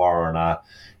foreigner,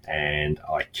 and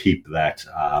I keep that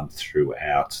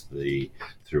throughout the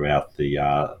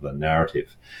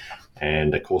narrative.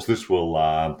 And of course, this will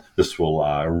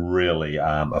really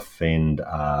offend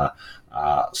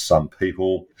some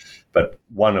people. But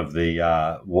one of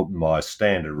my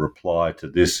standard reply to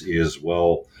this is,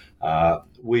 well,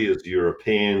 we as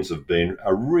Europeans have been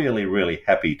really, really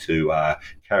happy to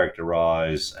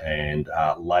characterise and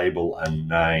label and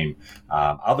name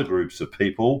other groups of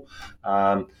people.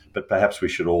 But perhaps we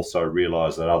should also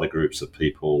realise that other groups of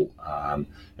people,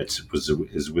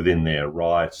 is within their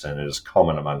rights, and it is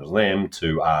common among them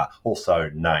to also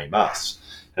name us.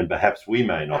 And perhaps we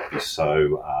may not be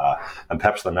so, and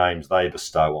perhaps the names they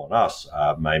bestow on us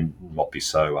may not be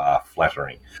so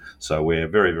flattering. So we're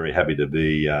very, very happy to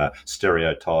be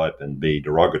stereotype and be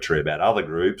derogatory about other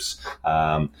groups.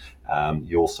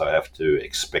 You also have to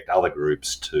expect other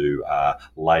groups to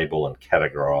label and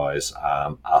categorise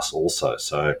us also.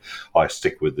 So I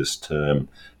stick with this term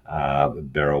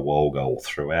Berawalgal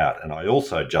throughout. And I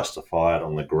also justify it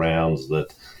on the grounds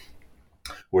that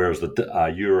whereas the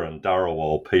Eora and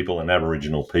Dharawal people and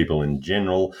Aboriginal people in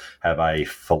general have a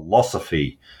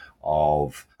philosophy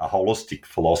of a holistic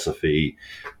philosophy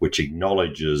which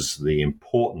acknowledges the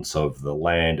importance of the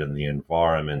land and the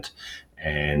environment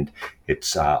and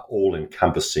its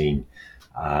all-encompassing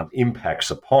impacts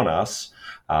upon us.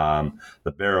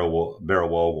 The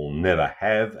Berawal will never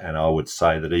have, and I would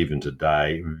say that even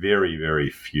today, very, very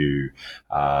few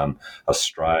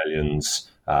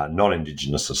Australians,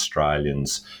 non-Indigenous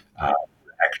Australians,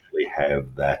 actually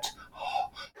have that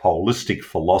holistic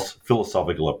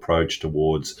philosophical approach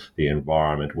towards the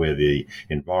environment, where the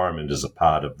environment is a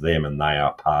part of them and they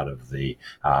are part of the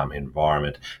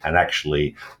environment, and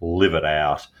actually live it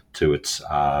out to its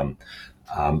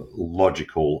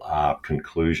logical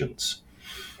conclusions.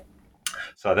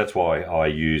 So that's why I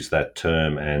use that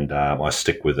term, and I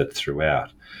stick with it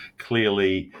throughout.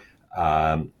 Clearly,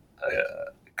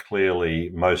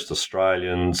 most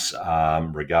Australians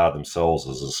regard themselves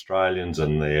as Australians,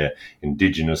 and they're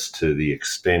Indigenous to the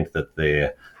extent that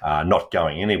they're not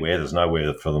going anywhere. There's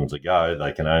nowhere for them to go.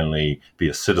 They can only be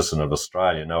a citizen of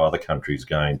Australia. No other country is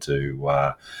going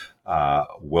to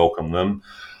welcome them.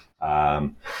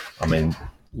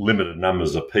 Limited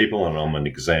numbers of people, and I'm an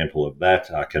example of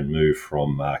that. I can move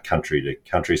from country to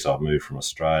country. So I've moved from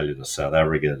Australia to South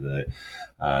Africa to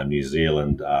New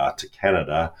Zealand to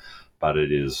Canada. But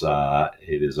it is a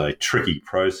tricky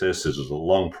process. It is a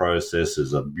long process.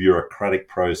 It's a bureaucratic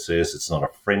process. It's not a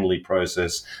friendly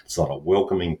process. It's not a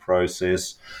welcoming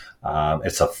process.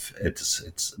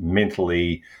 It's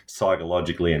mentally,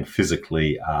 psychologically, and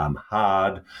physically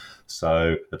hard.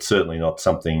 So it's certainly not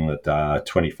something that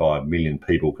 25 million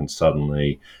people can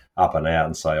suddenly up and out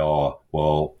and say, "Oh,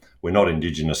 well, we're not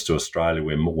Indigenous to Australia.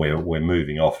 We're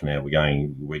moving off now.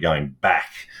 We're going back,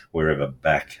 wherever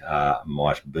back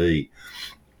might be."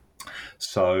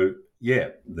 So yeah,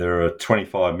 there are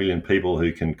 25 million people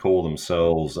who can call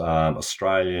themselves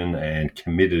Australian and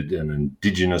committed and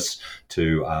Indigenous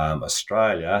to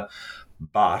Australia,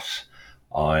 but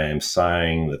I am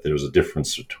saying that there is a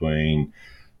difference between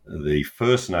the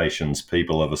First Nations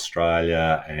people of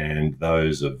Australia and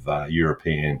those of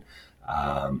European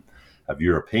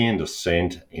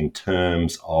descent in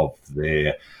terms of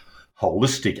their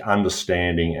holistic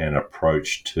understanding and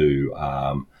approach to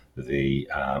the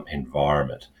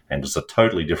environment. And it's a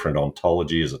totally different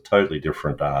ontology, it's a totally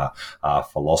different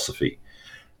philosophy.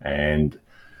 And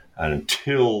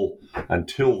until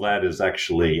that is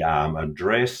actually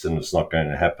addressed, and it's not going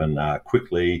to happen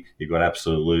quickly, you've got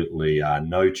absolutely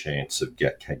no chance of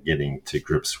getting to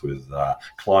grips with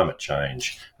climate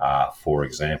change, for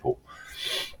example.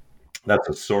 That's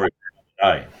a story for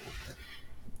today.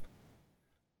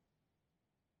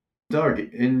 Doug,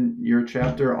 in your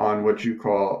chapter on what you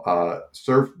call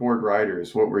surfboard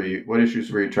riders, what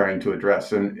issues were you trying to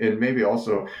address, and maybe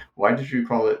also why did you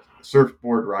call it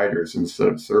surfboard riders instead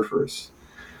of surfers?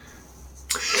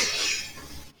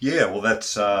 Yeah, well,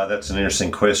 that's an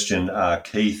interesting question,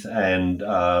 Keith, and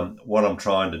what I'm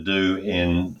trying to do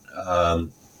in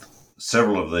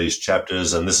several of these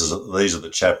chapters, and these are the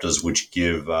chapters which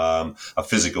give a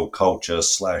physical culture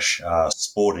 /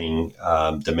 sporting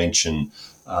dimension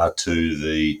to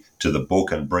the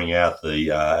book, and bring out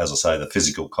the as I say, the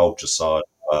physical culture side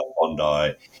of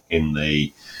Bondi in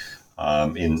the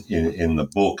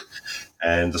book.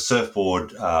 And the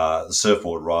surfboard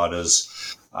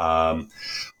riders,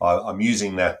 I'm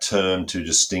using that term to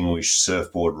distinguish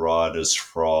surfboard riders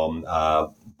from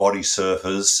body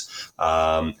surfers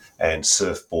and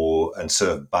surfboard and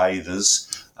surf bathers.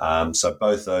 So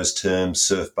both those terms,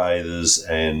 surf bathers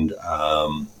and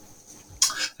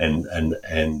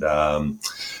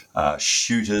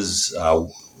shooters,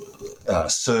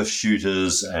 surf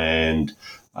shooters, and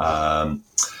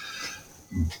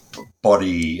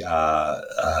body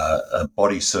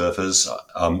surfers.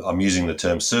 I'm using the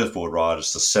term surfboard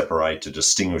riders to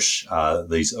distinguish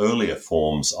these earlier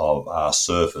forms of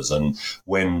surfers. And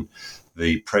when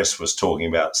the press was talking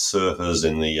about surfers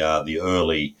in the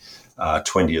early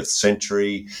 20th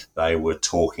century, they were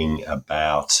talking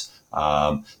about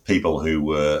people who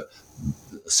were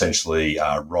essentially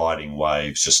riding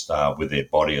waves just with their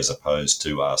body as opposed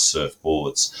to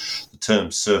surfboards. The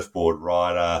term surfboard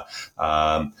rider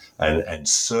and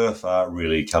surfer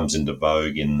really comes into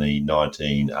vogue in the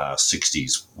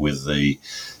 1960s with the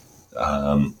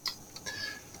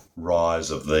rise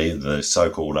of the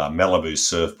so-called Malibu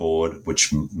surfboard,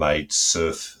 which made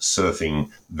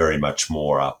surfing very much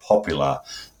more popular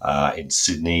in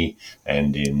Sydney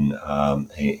and in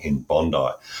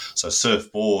Bondi. So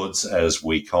surfboards, as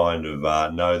we kind of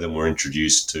know them, were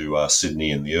introduced to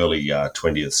Sydney in the early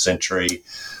 20th century,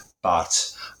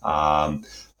 but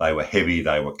they were heavy,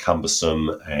 they were cumbersome,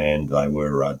 and they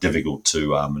were difficult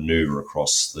to manoeuvre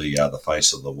across the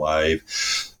face of the wave.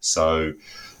 So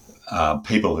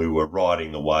people who were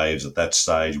riding the waves at that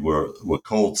stage were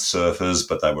called surfers,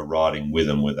 but they were riding with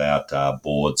and without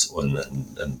boards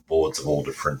and boards of all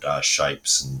different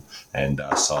shapes and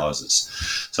sizes.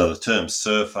 So the term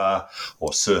surfer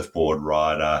or surfboard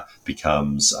rider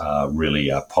becomes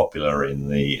really popular in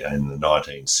the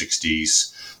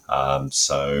 1960s.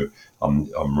 So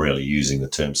I'm really using the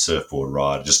term surfboard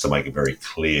rider just to make it very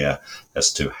clear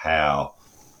as to how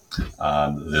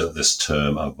this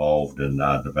term evolved and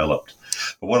developed.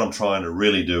 But what I'm trying to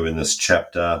really do in this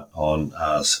chapter on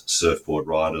surfboard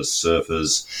riders,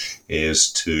 surfers,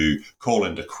 is to call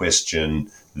into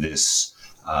question this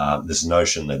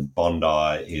notion that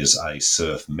Bondi is a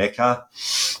surf mecca.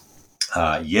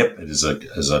 Yep, it is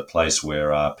a place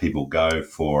where people go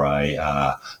for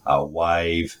a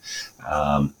wave.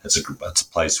 It's a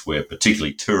place where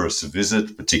particularly tourists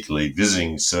visit, particularly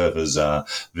visiting surfers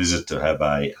visit to have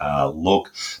a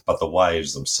look. But the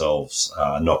waves themselves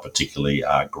are not particularly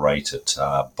great at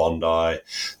Bondi.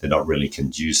 They're not really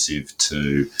conducive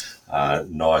to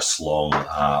nice long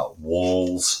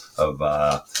walls of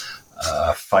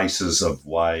faces of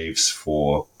waves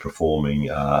for performing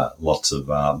lots of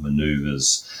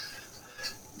manoeuvres.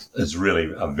 It's really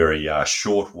a very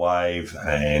short wave,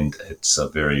 and it's a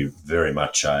very, very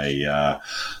much a,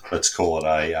 let's call it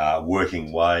a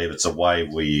working wave. It's a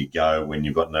wave where you go when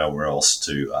you've got nowhere else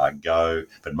to go.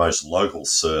 But most local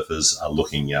surfers are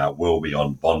looking well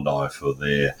beyond Bondi for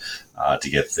their to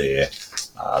get there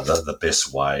the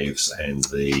best waves and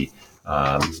the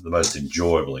most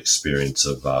enjoyable experience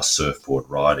of surfboard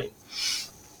riding.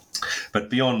 But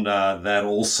beyond that,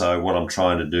 also, what I'm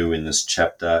trying to do in this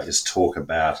chapter is talk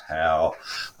about how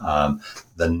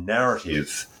the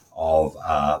narrative of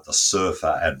the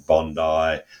surfer at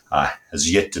Bondi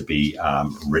has yet to be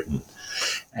written,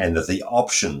 and that the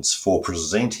options for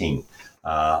presenting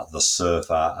the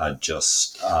surfer are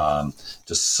just so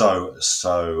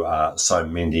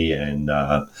many and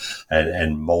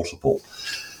multiple.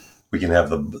 We can have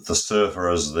the surfer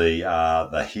as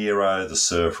the hero, the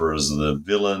surfer as the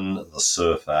villain, the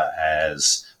surfer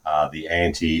as the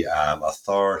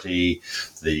anti-authority,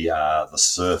 the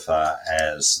surfer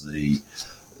as the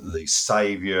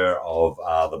saviour of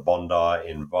the Bondi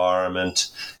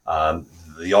environment.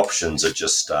 The options are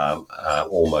just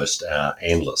almost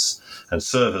endless. And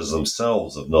surfers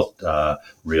themselves have not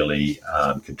really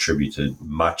contributed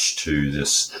much to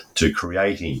this, to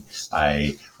creating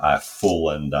a full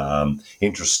and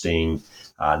interesting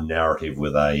narrative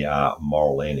with a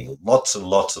moral ending. Lots and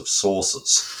lots of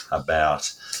sources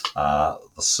about the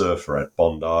surfer at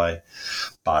Bondi,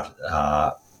 but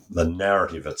the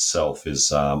narrative itself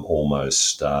is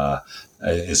almost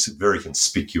is very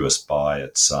conspicuous by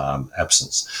its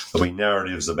absence. There'll be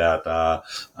narratives about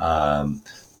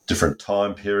different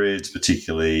time periods,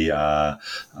 particularly the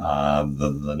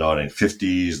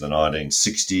 1950s, the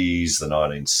 1960s, the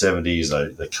 1970s.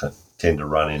 They tend to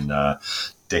run in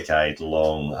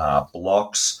decade-long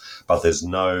blocks, but there's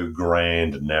no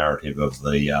grand narrative of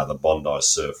the Bondi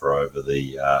surfer over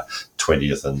the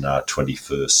 20th and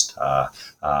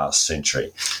 21st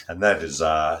century. And that is,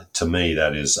 to me,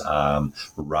 that is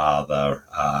rather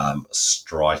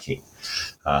striking.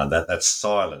 That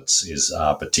silence is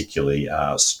particularly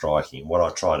striking. What I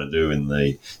try to do in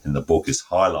the book is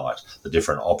highlight the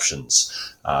different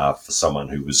options for someone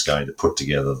who was going to put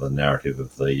together the narrative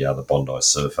of the Bondi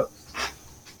Surfer.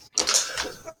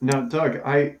 Now, Doug,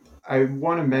 I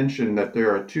want to mention that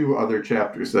there are two other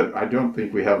chapters that I don't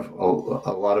think we have a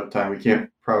lot of time. We can't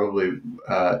probably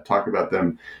talk about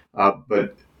them,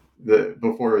 but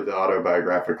before the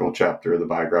autobiographical chapter, the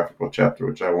biographical chapter,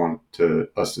 which I want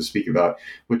us to speak about,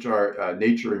 which are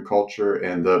nature and culture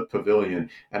and the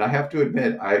pavilion. And I have to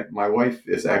admit, my wife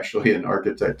is actually an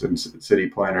architect and city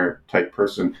planner type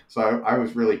person, so I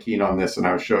was really keen on this, and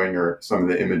I was showing her some of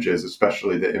the images,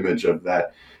 especially the image of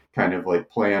that kind of like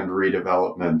planned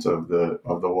redevelopment of the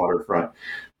waterfront.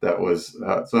 That was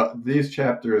so. These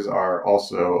chapters are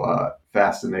also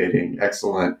fascinating,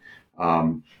 excellent.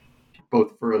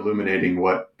 Both for illuminating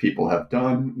what people have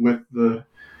done with the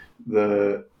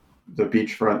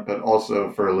beachfront, but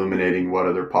also for illuminating what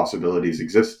other possibilities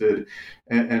existed,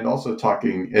 and also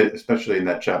talking, especially in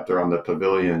that chapter on the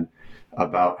pavilion,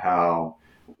 about how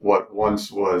what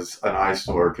once was an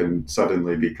eyesore can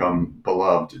suddenly become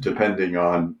beloved, depending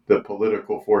on the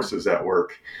political forces at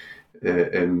work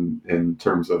in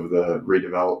terms of the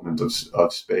redevelopment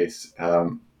of space.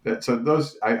 So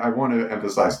those, I want to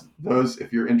emphasize those.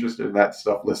 If you're interested in that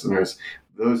stuff, listeners,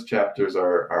 those chapters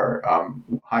are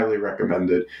highly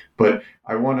recommended. But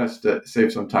I want us to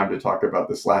save some time to talk about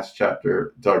this last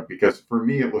chapter, Doug, because for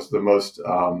me it was the most.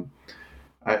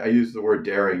 I used the word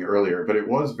daring earlier, but it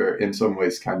was very, in some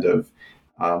ways, kind of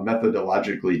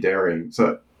methodologically daring.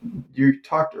 So you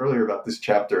talked earlier about this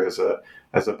chapter as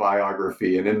a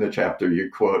biography, and in the chapter you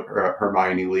quote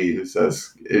Hermione Lee, who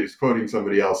is quoting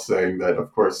somebody else saying that,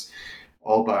 of course,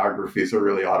 all biographies are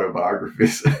really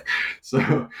autobiographies.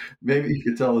 So maybe you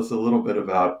could tell us a little bit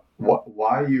about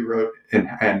why you wrote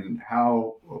and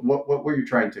how what were you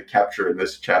trying to capture in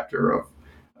this chapter of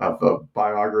a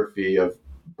biography of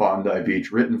Bondi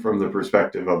Beach, written from the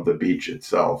perspective of the beach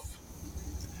itself.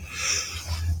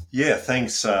 Yeah,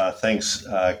 thanks,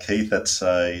 Keith. That's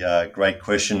a great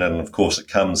question, and of course, it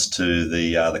comes to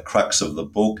the crux of the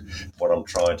book. What I'm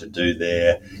trying to do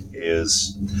there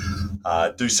is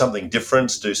do something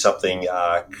different, do something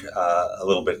a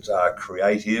little bit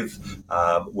creative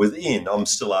within. I'm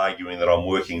still arguing that I'm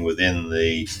working within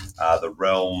the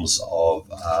realms of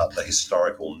the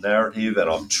historical narrative, and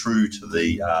I'm true to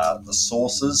the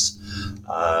sources.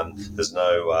 There's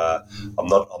no. I'm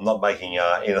not making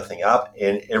anything up.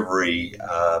 In every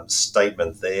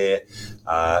statement there,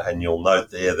 and you'll note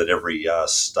there that every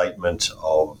statement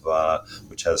of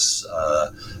which has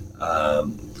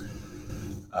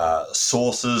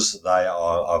sources,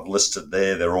 I've listed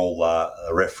there. They're all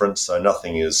referenced, so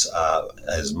nothing is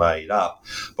made up.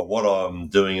 But what I'm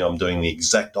doing the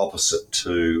exact opposite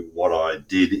to what I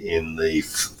did in the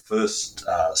first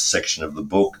section of the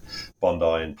book,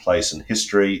 Bondi in Place and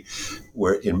History.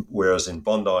 Whereas in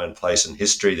Bondi in Place and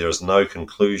History, there is no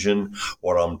conclusion.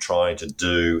 What I'm trying to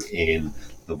do in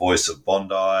The Voice of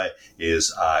Bondi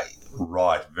is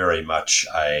write very much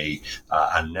a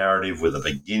narrative with a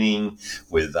beginning,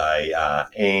 with a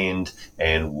and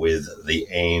with the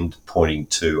end pointing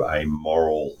to a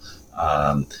moral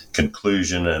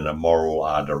conclusion and a moral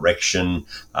direction,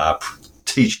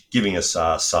 giving us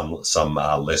some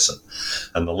lesson.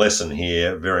 And the lesson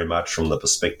here, very much from the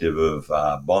perspective of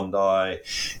Bondi,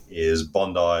 is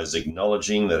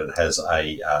acknowledging that it has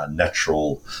a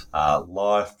natural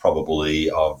life, probably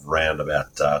of round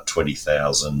about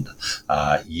 20,000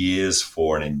 years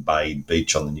for an embayed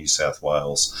beach on the New South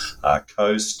Wales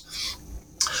coast.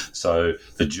 So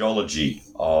the geology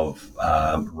of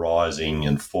rising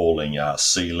and falling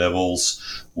sea levels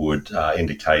would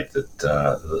indicate that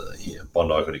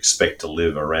Bondi could expect to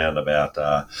live around about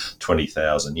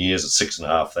 20,000 years. It's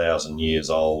 6,500 years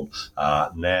old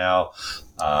now.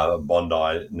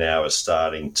 Bondi now is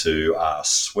starting to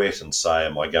sweat and say,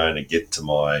 am I going to get to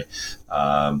my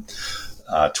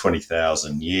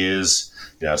 20,000 years?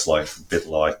 You know, it's like a bit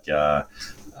like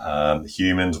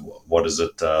humans. What is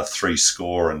it? 70,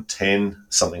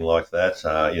 something like that.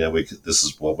 This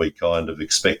is what we kind of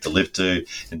expect to live to.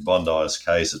 In Bondi's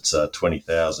case, it's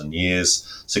 20,000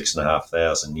 years,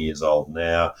 6,500 years old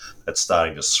now. It's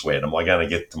starting to sweat. Am I going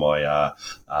to get to my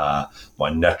my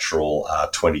natural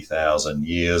 20,000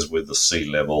 years with the sea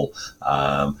level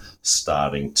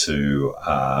starting to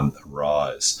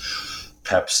rise?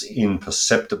 Perhaps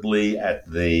imperceptibly at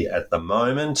the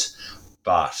moment.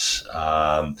 but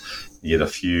you get a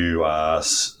few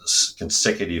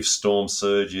consecutive storm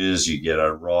surges, you get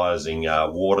a rising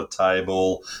water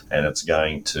table, and it's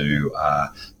going to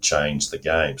change the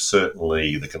game.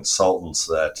 Certainly the consultants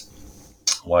that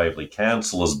Waverley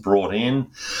Council has brought in,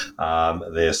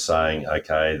 they're saying,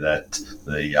 okay, that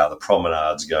the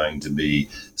promenade's going to be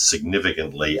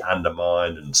significantly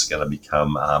undermined and it's going to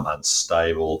become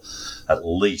unstable, at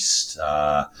least,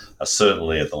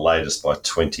 certainly at the latest by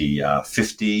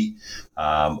 2050.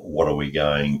 What are we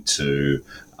going to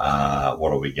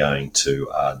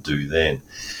do then?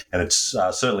 And it's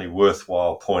certainly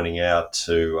worthwhile pointing out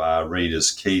to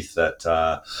readers, Keith, that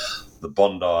the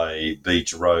Bondi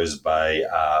Beach Rose Bay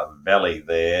Valley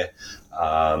there,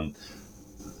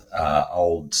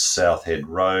 old South Head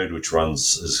Road, which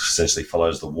essentially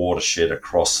follows the watershed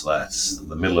across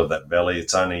the middle of that valley.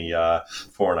 It's only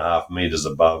 4.5 metres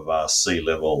above sea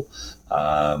level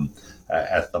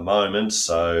at the moment,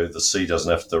 so the sea doesn't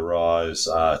have to rise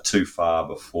too far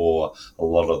before a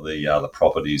lot of the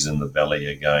properties in the valley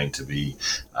are going to be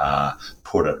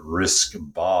put at risk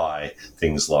by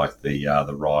things like the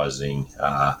rising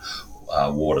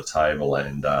water table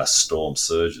and storm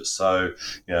surges. So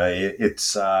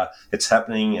it's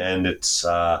happening and it's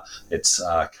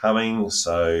coming.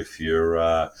 So if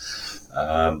you're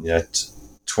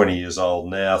 20 years old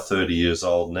now, 30 years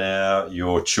old now,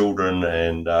 your children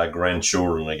and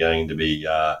grandchildren are going to be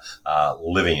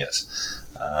living it.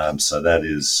 So that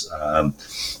is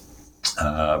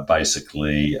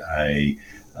basically a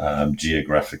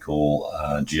geological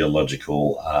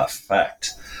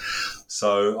fact.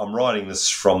 So I'm writing this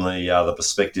from the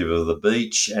perspective of the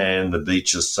beach, and the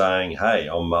beach is saying, "Hey,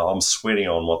 I'm sweating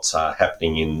on what's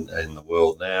happening in the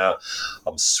world now.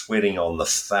 I'm sweating on the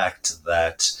fact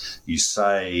that you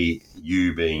say,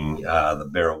 you being the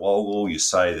Berrowalgal, you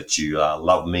say that you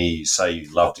love me. You say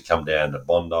you love to come down to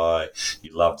Bondi.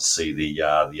 You love to see the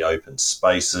open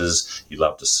spaces. You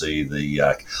love to see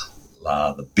the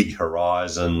big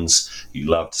horizons. You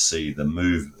love to see the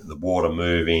water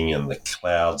moving and the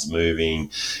clouds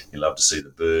moving. You love to see the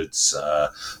birds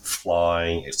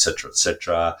flying, etc.,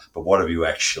 etc. But what have you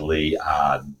actually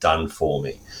done for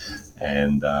me?"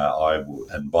 And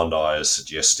Bondi is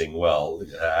suggesting, well,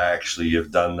 actually,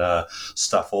 you've done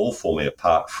stuff all for me,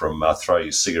 apart from throw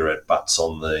your cigarette butts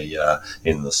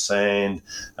in the sand.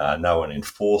 No one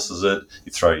enforces it.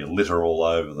 You throw your litter all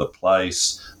over the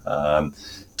place.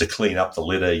 To clean up the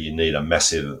litter, you need a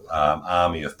massive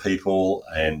army of people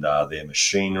and their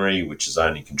machinery, which is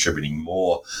only contributing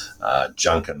more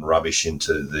junk and rubbish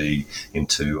into the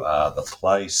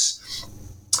place.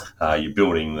 You're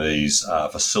building these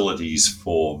facilities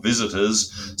for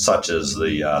visitors, such as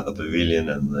the pavilion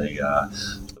and the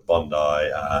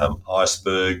Bondi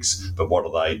icebergs, but what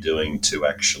are they doing to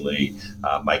actually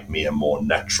make me a more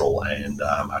natural and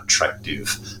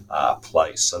attractive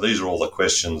place? So these are all the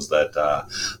questions that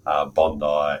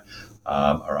Bondi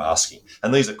are asking.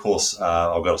 And these, of course,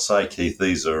 I've got to say, Keith,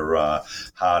 these are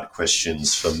hard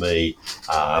questions for me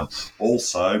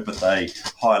also, but they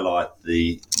highlight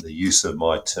the use of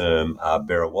my term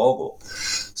Berrowalgal.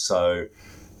 So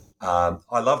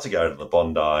I love to go to the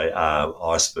Bondi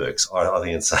icebergs. I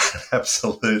think it's an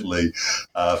absolutely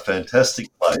fantastic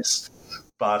place,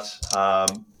 but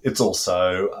it's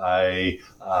also a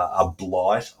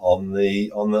blight on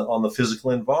the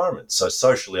physical environment. So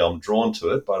socially, I'm drawn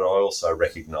to it, but I also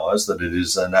recognise that it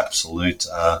is an absolute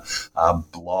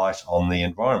blight on the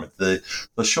environment. The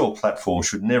shore platform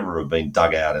should never have been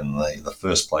dug out in the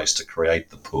first place to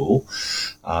create the pool.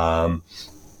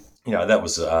 That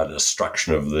was a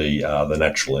destruction of the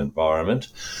natural environment.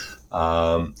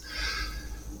 The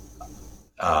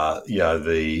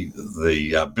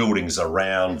buildings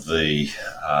around the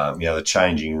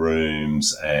changing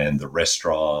rooms and the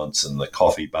restaurants and the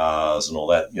coffee bars and all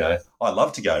that. I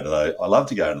love to go to those. I love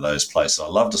to go to those places. I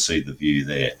love to see the view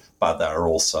there, but they're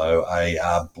also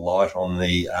a blight on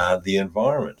the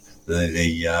environment.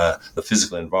 The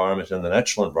physical environment and the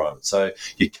natural environment. So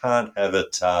you can't have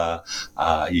it.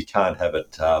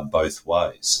 Both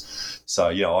ways. So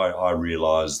I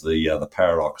realise the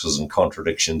paradoxes and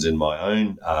contradictions in my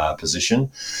own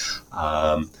position,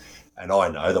 and I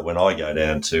know that when I go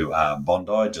down to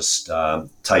Bondi, just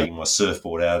taking my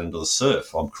surfboard out into the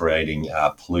surf, I'm creating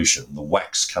pollution. The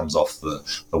wax comes off the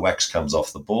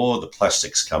board. The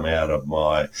plastics come out of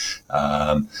my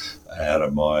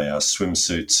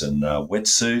swimsuits and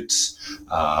wetsuits.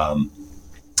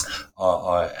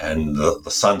 and the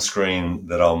sunscreen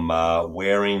that I'm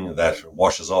wearing that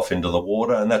washes off into the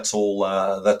water, and that's all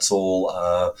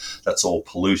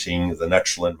polluting the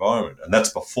natural environment. And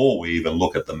that's before we even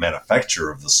look at the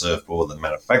manufacture of the surfboard, the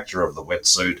manufacture of the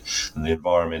wetsuit, and the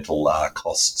environmental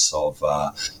costs of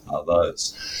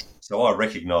those. So I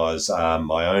recognise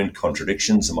my own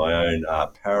contradictions and my own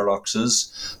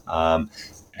paradoxes.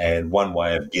 And one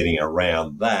way of getting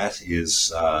around that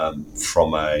is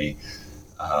from a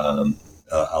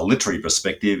literary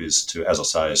perspective is to, as I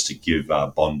say, is to give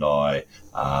Bondi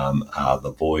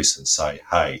the voice and say,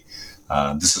 hey,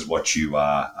 this is what you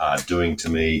are doing to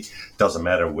me. Doesn't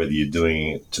matter whether you're doing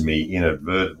it to me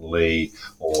inadvertently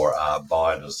or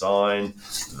by design.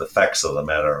 The facts of the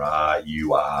matter are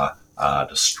you are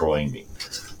destroying me.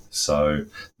 So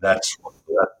that's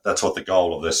what the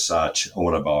goal of this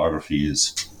autobiography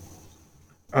is.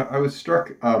 I was struck,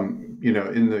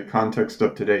 in the context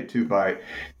of today too, by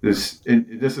this.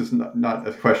 This is not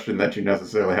a question that you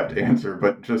necessarily have to answer,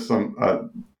 but just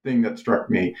some thing that struck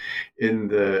me in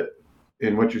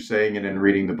what you're saying and in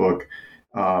reading the book.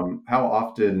 How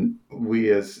often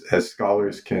we as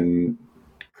scholars can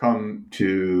come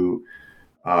to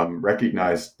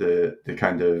recognize the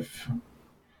kind of,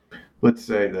 let's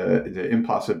say, the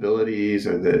impossibilities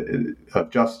or of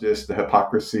justice, the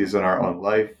hypocrisies in our own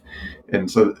life. And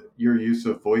so your use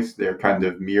of voice there kind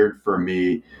of mirrored for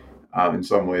me, in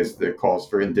some ways, the calls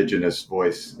for Indigenous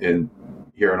voice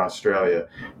here in Australia.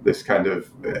 This kind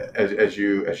of, as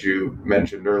you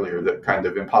mentioned earlier, the kind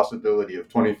of impossibility of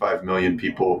 25 million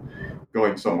people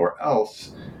going somewhere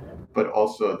else, but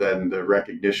also then the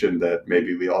recognition that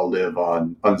maybe we all live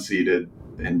on unceded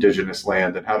Indigenous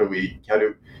land, and how do we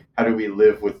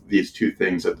live with these two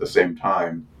things at the same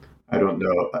time? I don't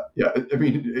know. Yeah, I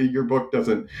mean, your book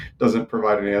doesn't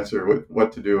provide an answer with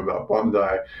what to do about Bondi.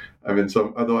 I mean,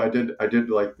 although I did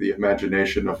like the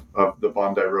imagination of the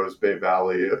Bondi Rose Bay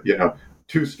Valley.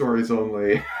 2 stories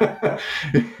only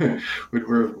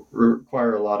would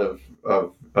require a lot of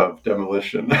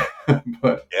demolition.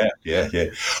 But yeah.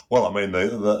 Well, I mean,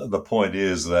 the point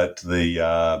is that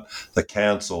the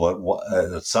council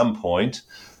at some point.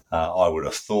 I would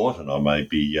have thought, and I may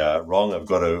be wrong, I've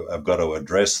got to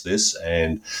address this,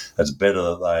 and it's better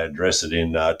that they address it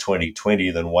in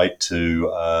 2020 than wait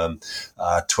to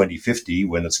 2050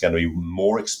 when it's going to be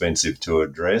more expensive to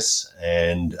address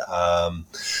and a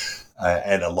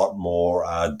lot more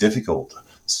difficult.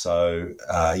 So,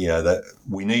 that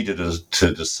we needed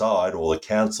to decide, or the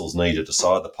councils need to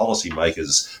decide, the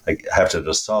policymakers have to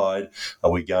decide,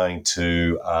 are we going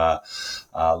to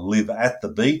live at the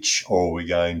beach, or are we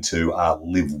going to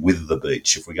live with the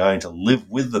beach? If we're going to live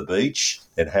with the beach,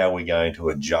 then how are we going to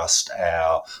adjust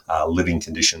our living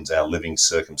conditions, our living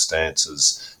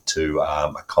circumstances to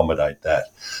accommodate that?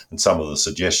 And some of the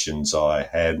suggestions I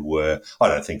had were, I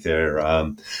don't think they're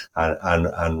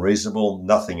unreasonable.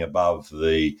 Nothing below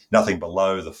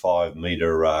the 5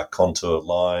 metre contour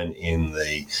line in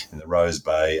the Rose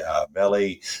Bay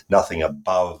Valley. Nothing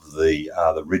above the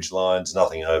ridge lines.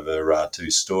 Nothing over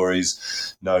 2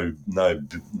 stories. No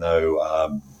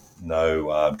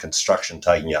construction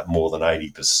taking up more than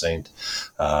 80%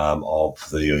 of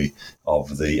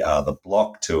the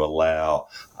block, to allow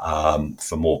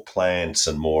for more plants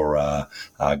and more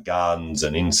gardens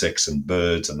and insects and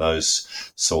birds and those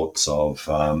sorts of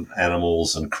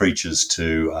animals and creatures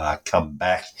to come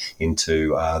back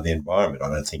into the environment. I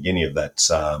don't think any of that's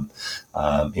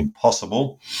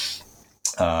impossible.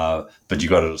 But you've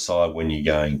got to decide when you're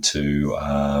going to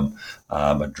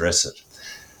address it.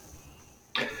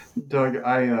 Doug,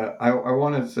 I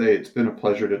want to say it's been a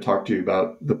pleasure to talk to you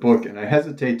about the book, and I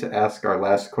hesitate to ask our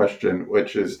last question,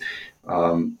 which is,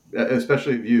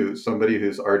 especially of you, somebody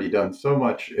who's already done so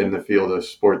much in the field of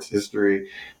sports history,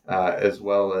 as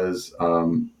well as,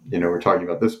 we're talking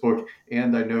about this book,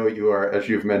 and I know you are, as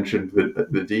you've mentioned,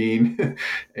 the dean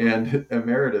and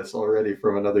emeritus already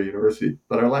from another university.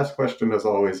 But our last question, as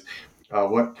always,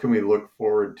 what can we look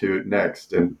forward to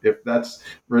next? And if that's,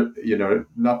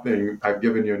 nothing, I've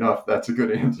given you enough, that's a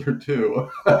good answer too.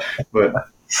 But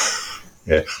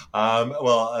yeah.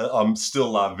 Well, I'm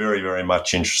still very, very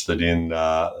much interested in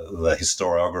the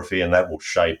historiography, and that will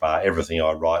shape everything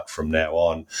I write from now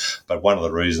on. But one of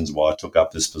the reasons why I took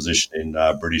up this position in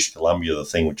British Columbia, the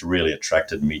thing which really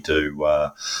attracted me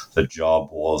to the job,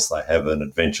 was they have an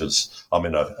adventures. I'm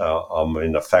in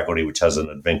a faculty which has an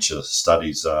adventure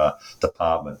studies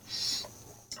department,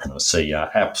 and I see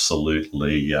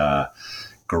absolutely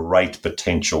great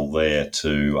potential there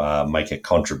to make a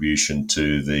contribution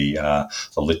to the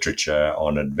literature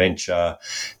on adventure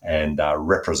and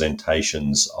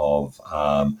representations of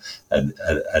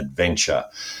adventure.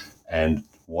 And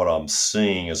what I'm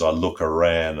seeing as I look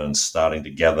around and starting to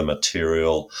gather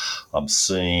material, I'm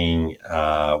seeing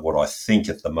what I think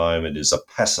at the moment is a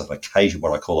pacification,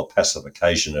 what I call a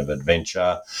pacification of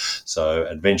adventure. So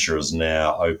adventure is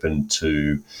now open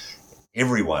to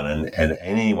everyone, and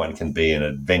anyone can be an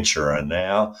adventurer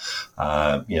now.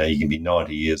 You can be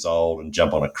 90 years old and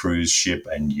jump on a cruise ship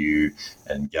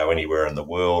and go anywhere in the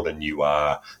world, and you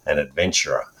are an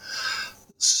adventurer.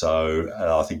 So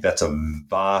I think that's a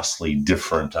vastly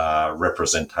different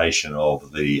representation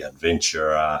of the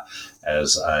adventurer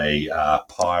as a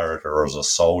pirate or as a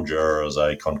soldier, or as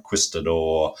a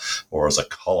conquistador, or as a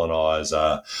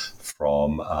colonizer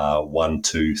from 1,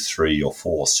 2, 3, or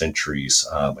 4 centuries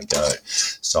ago.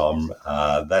 So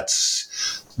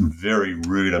that's very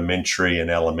rudimentary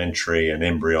and elementary and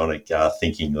embryonic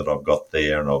thinking that I've got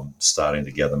there, and I'm starting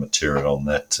to gather material on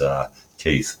that,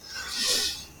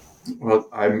 Keith. Well,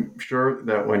 I'm sure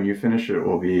that when you finish it,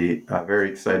 we'll be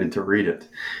very excited to read it.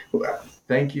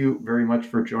 Thank you very much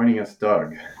for joining us,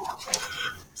 Doug.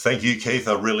 Thank you, Keith.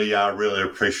 I really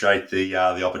appreciate the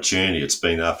opportunity. It's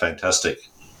been fantastic.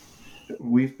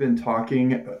 We've been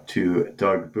talking to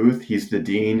Doug Booth. He's the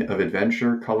Dean of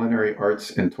Adventure, Culinary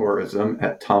Arts and Tourism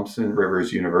at Thompson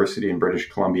Rivers University in British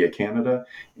Columbia, Canada,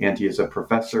 and he is a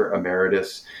professor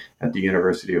emeritus at the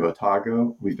University of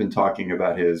Otago. We've been talking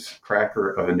about his cracker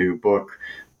of a new book,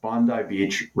 Bondi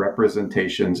Beach,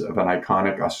 Representations of an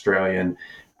Iconic Australian,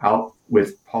 out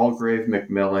with Palgrave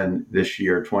Macmillan this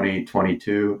year,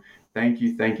 2022. Thank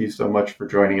you so much for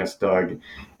joining us, Doug.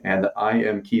 And I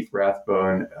am Keith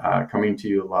Rathbone, coming to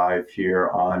you live here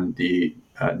on the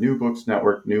New Books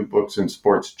Network, New Books in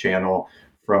Sports channel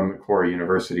from Macquarie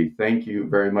University. Thank you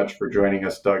very much for joining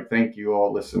us, Doug. Thank you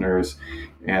all listeners,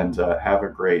 and have a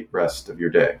great rest of your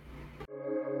day.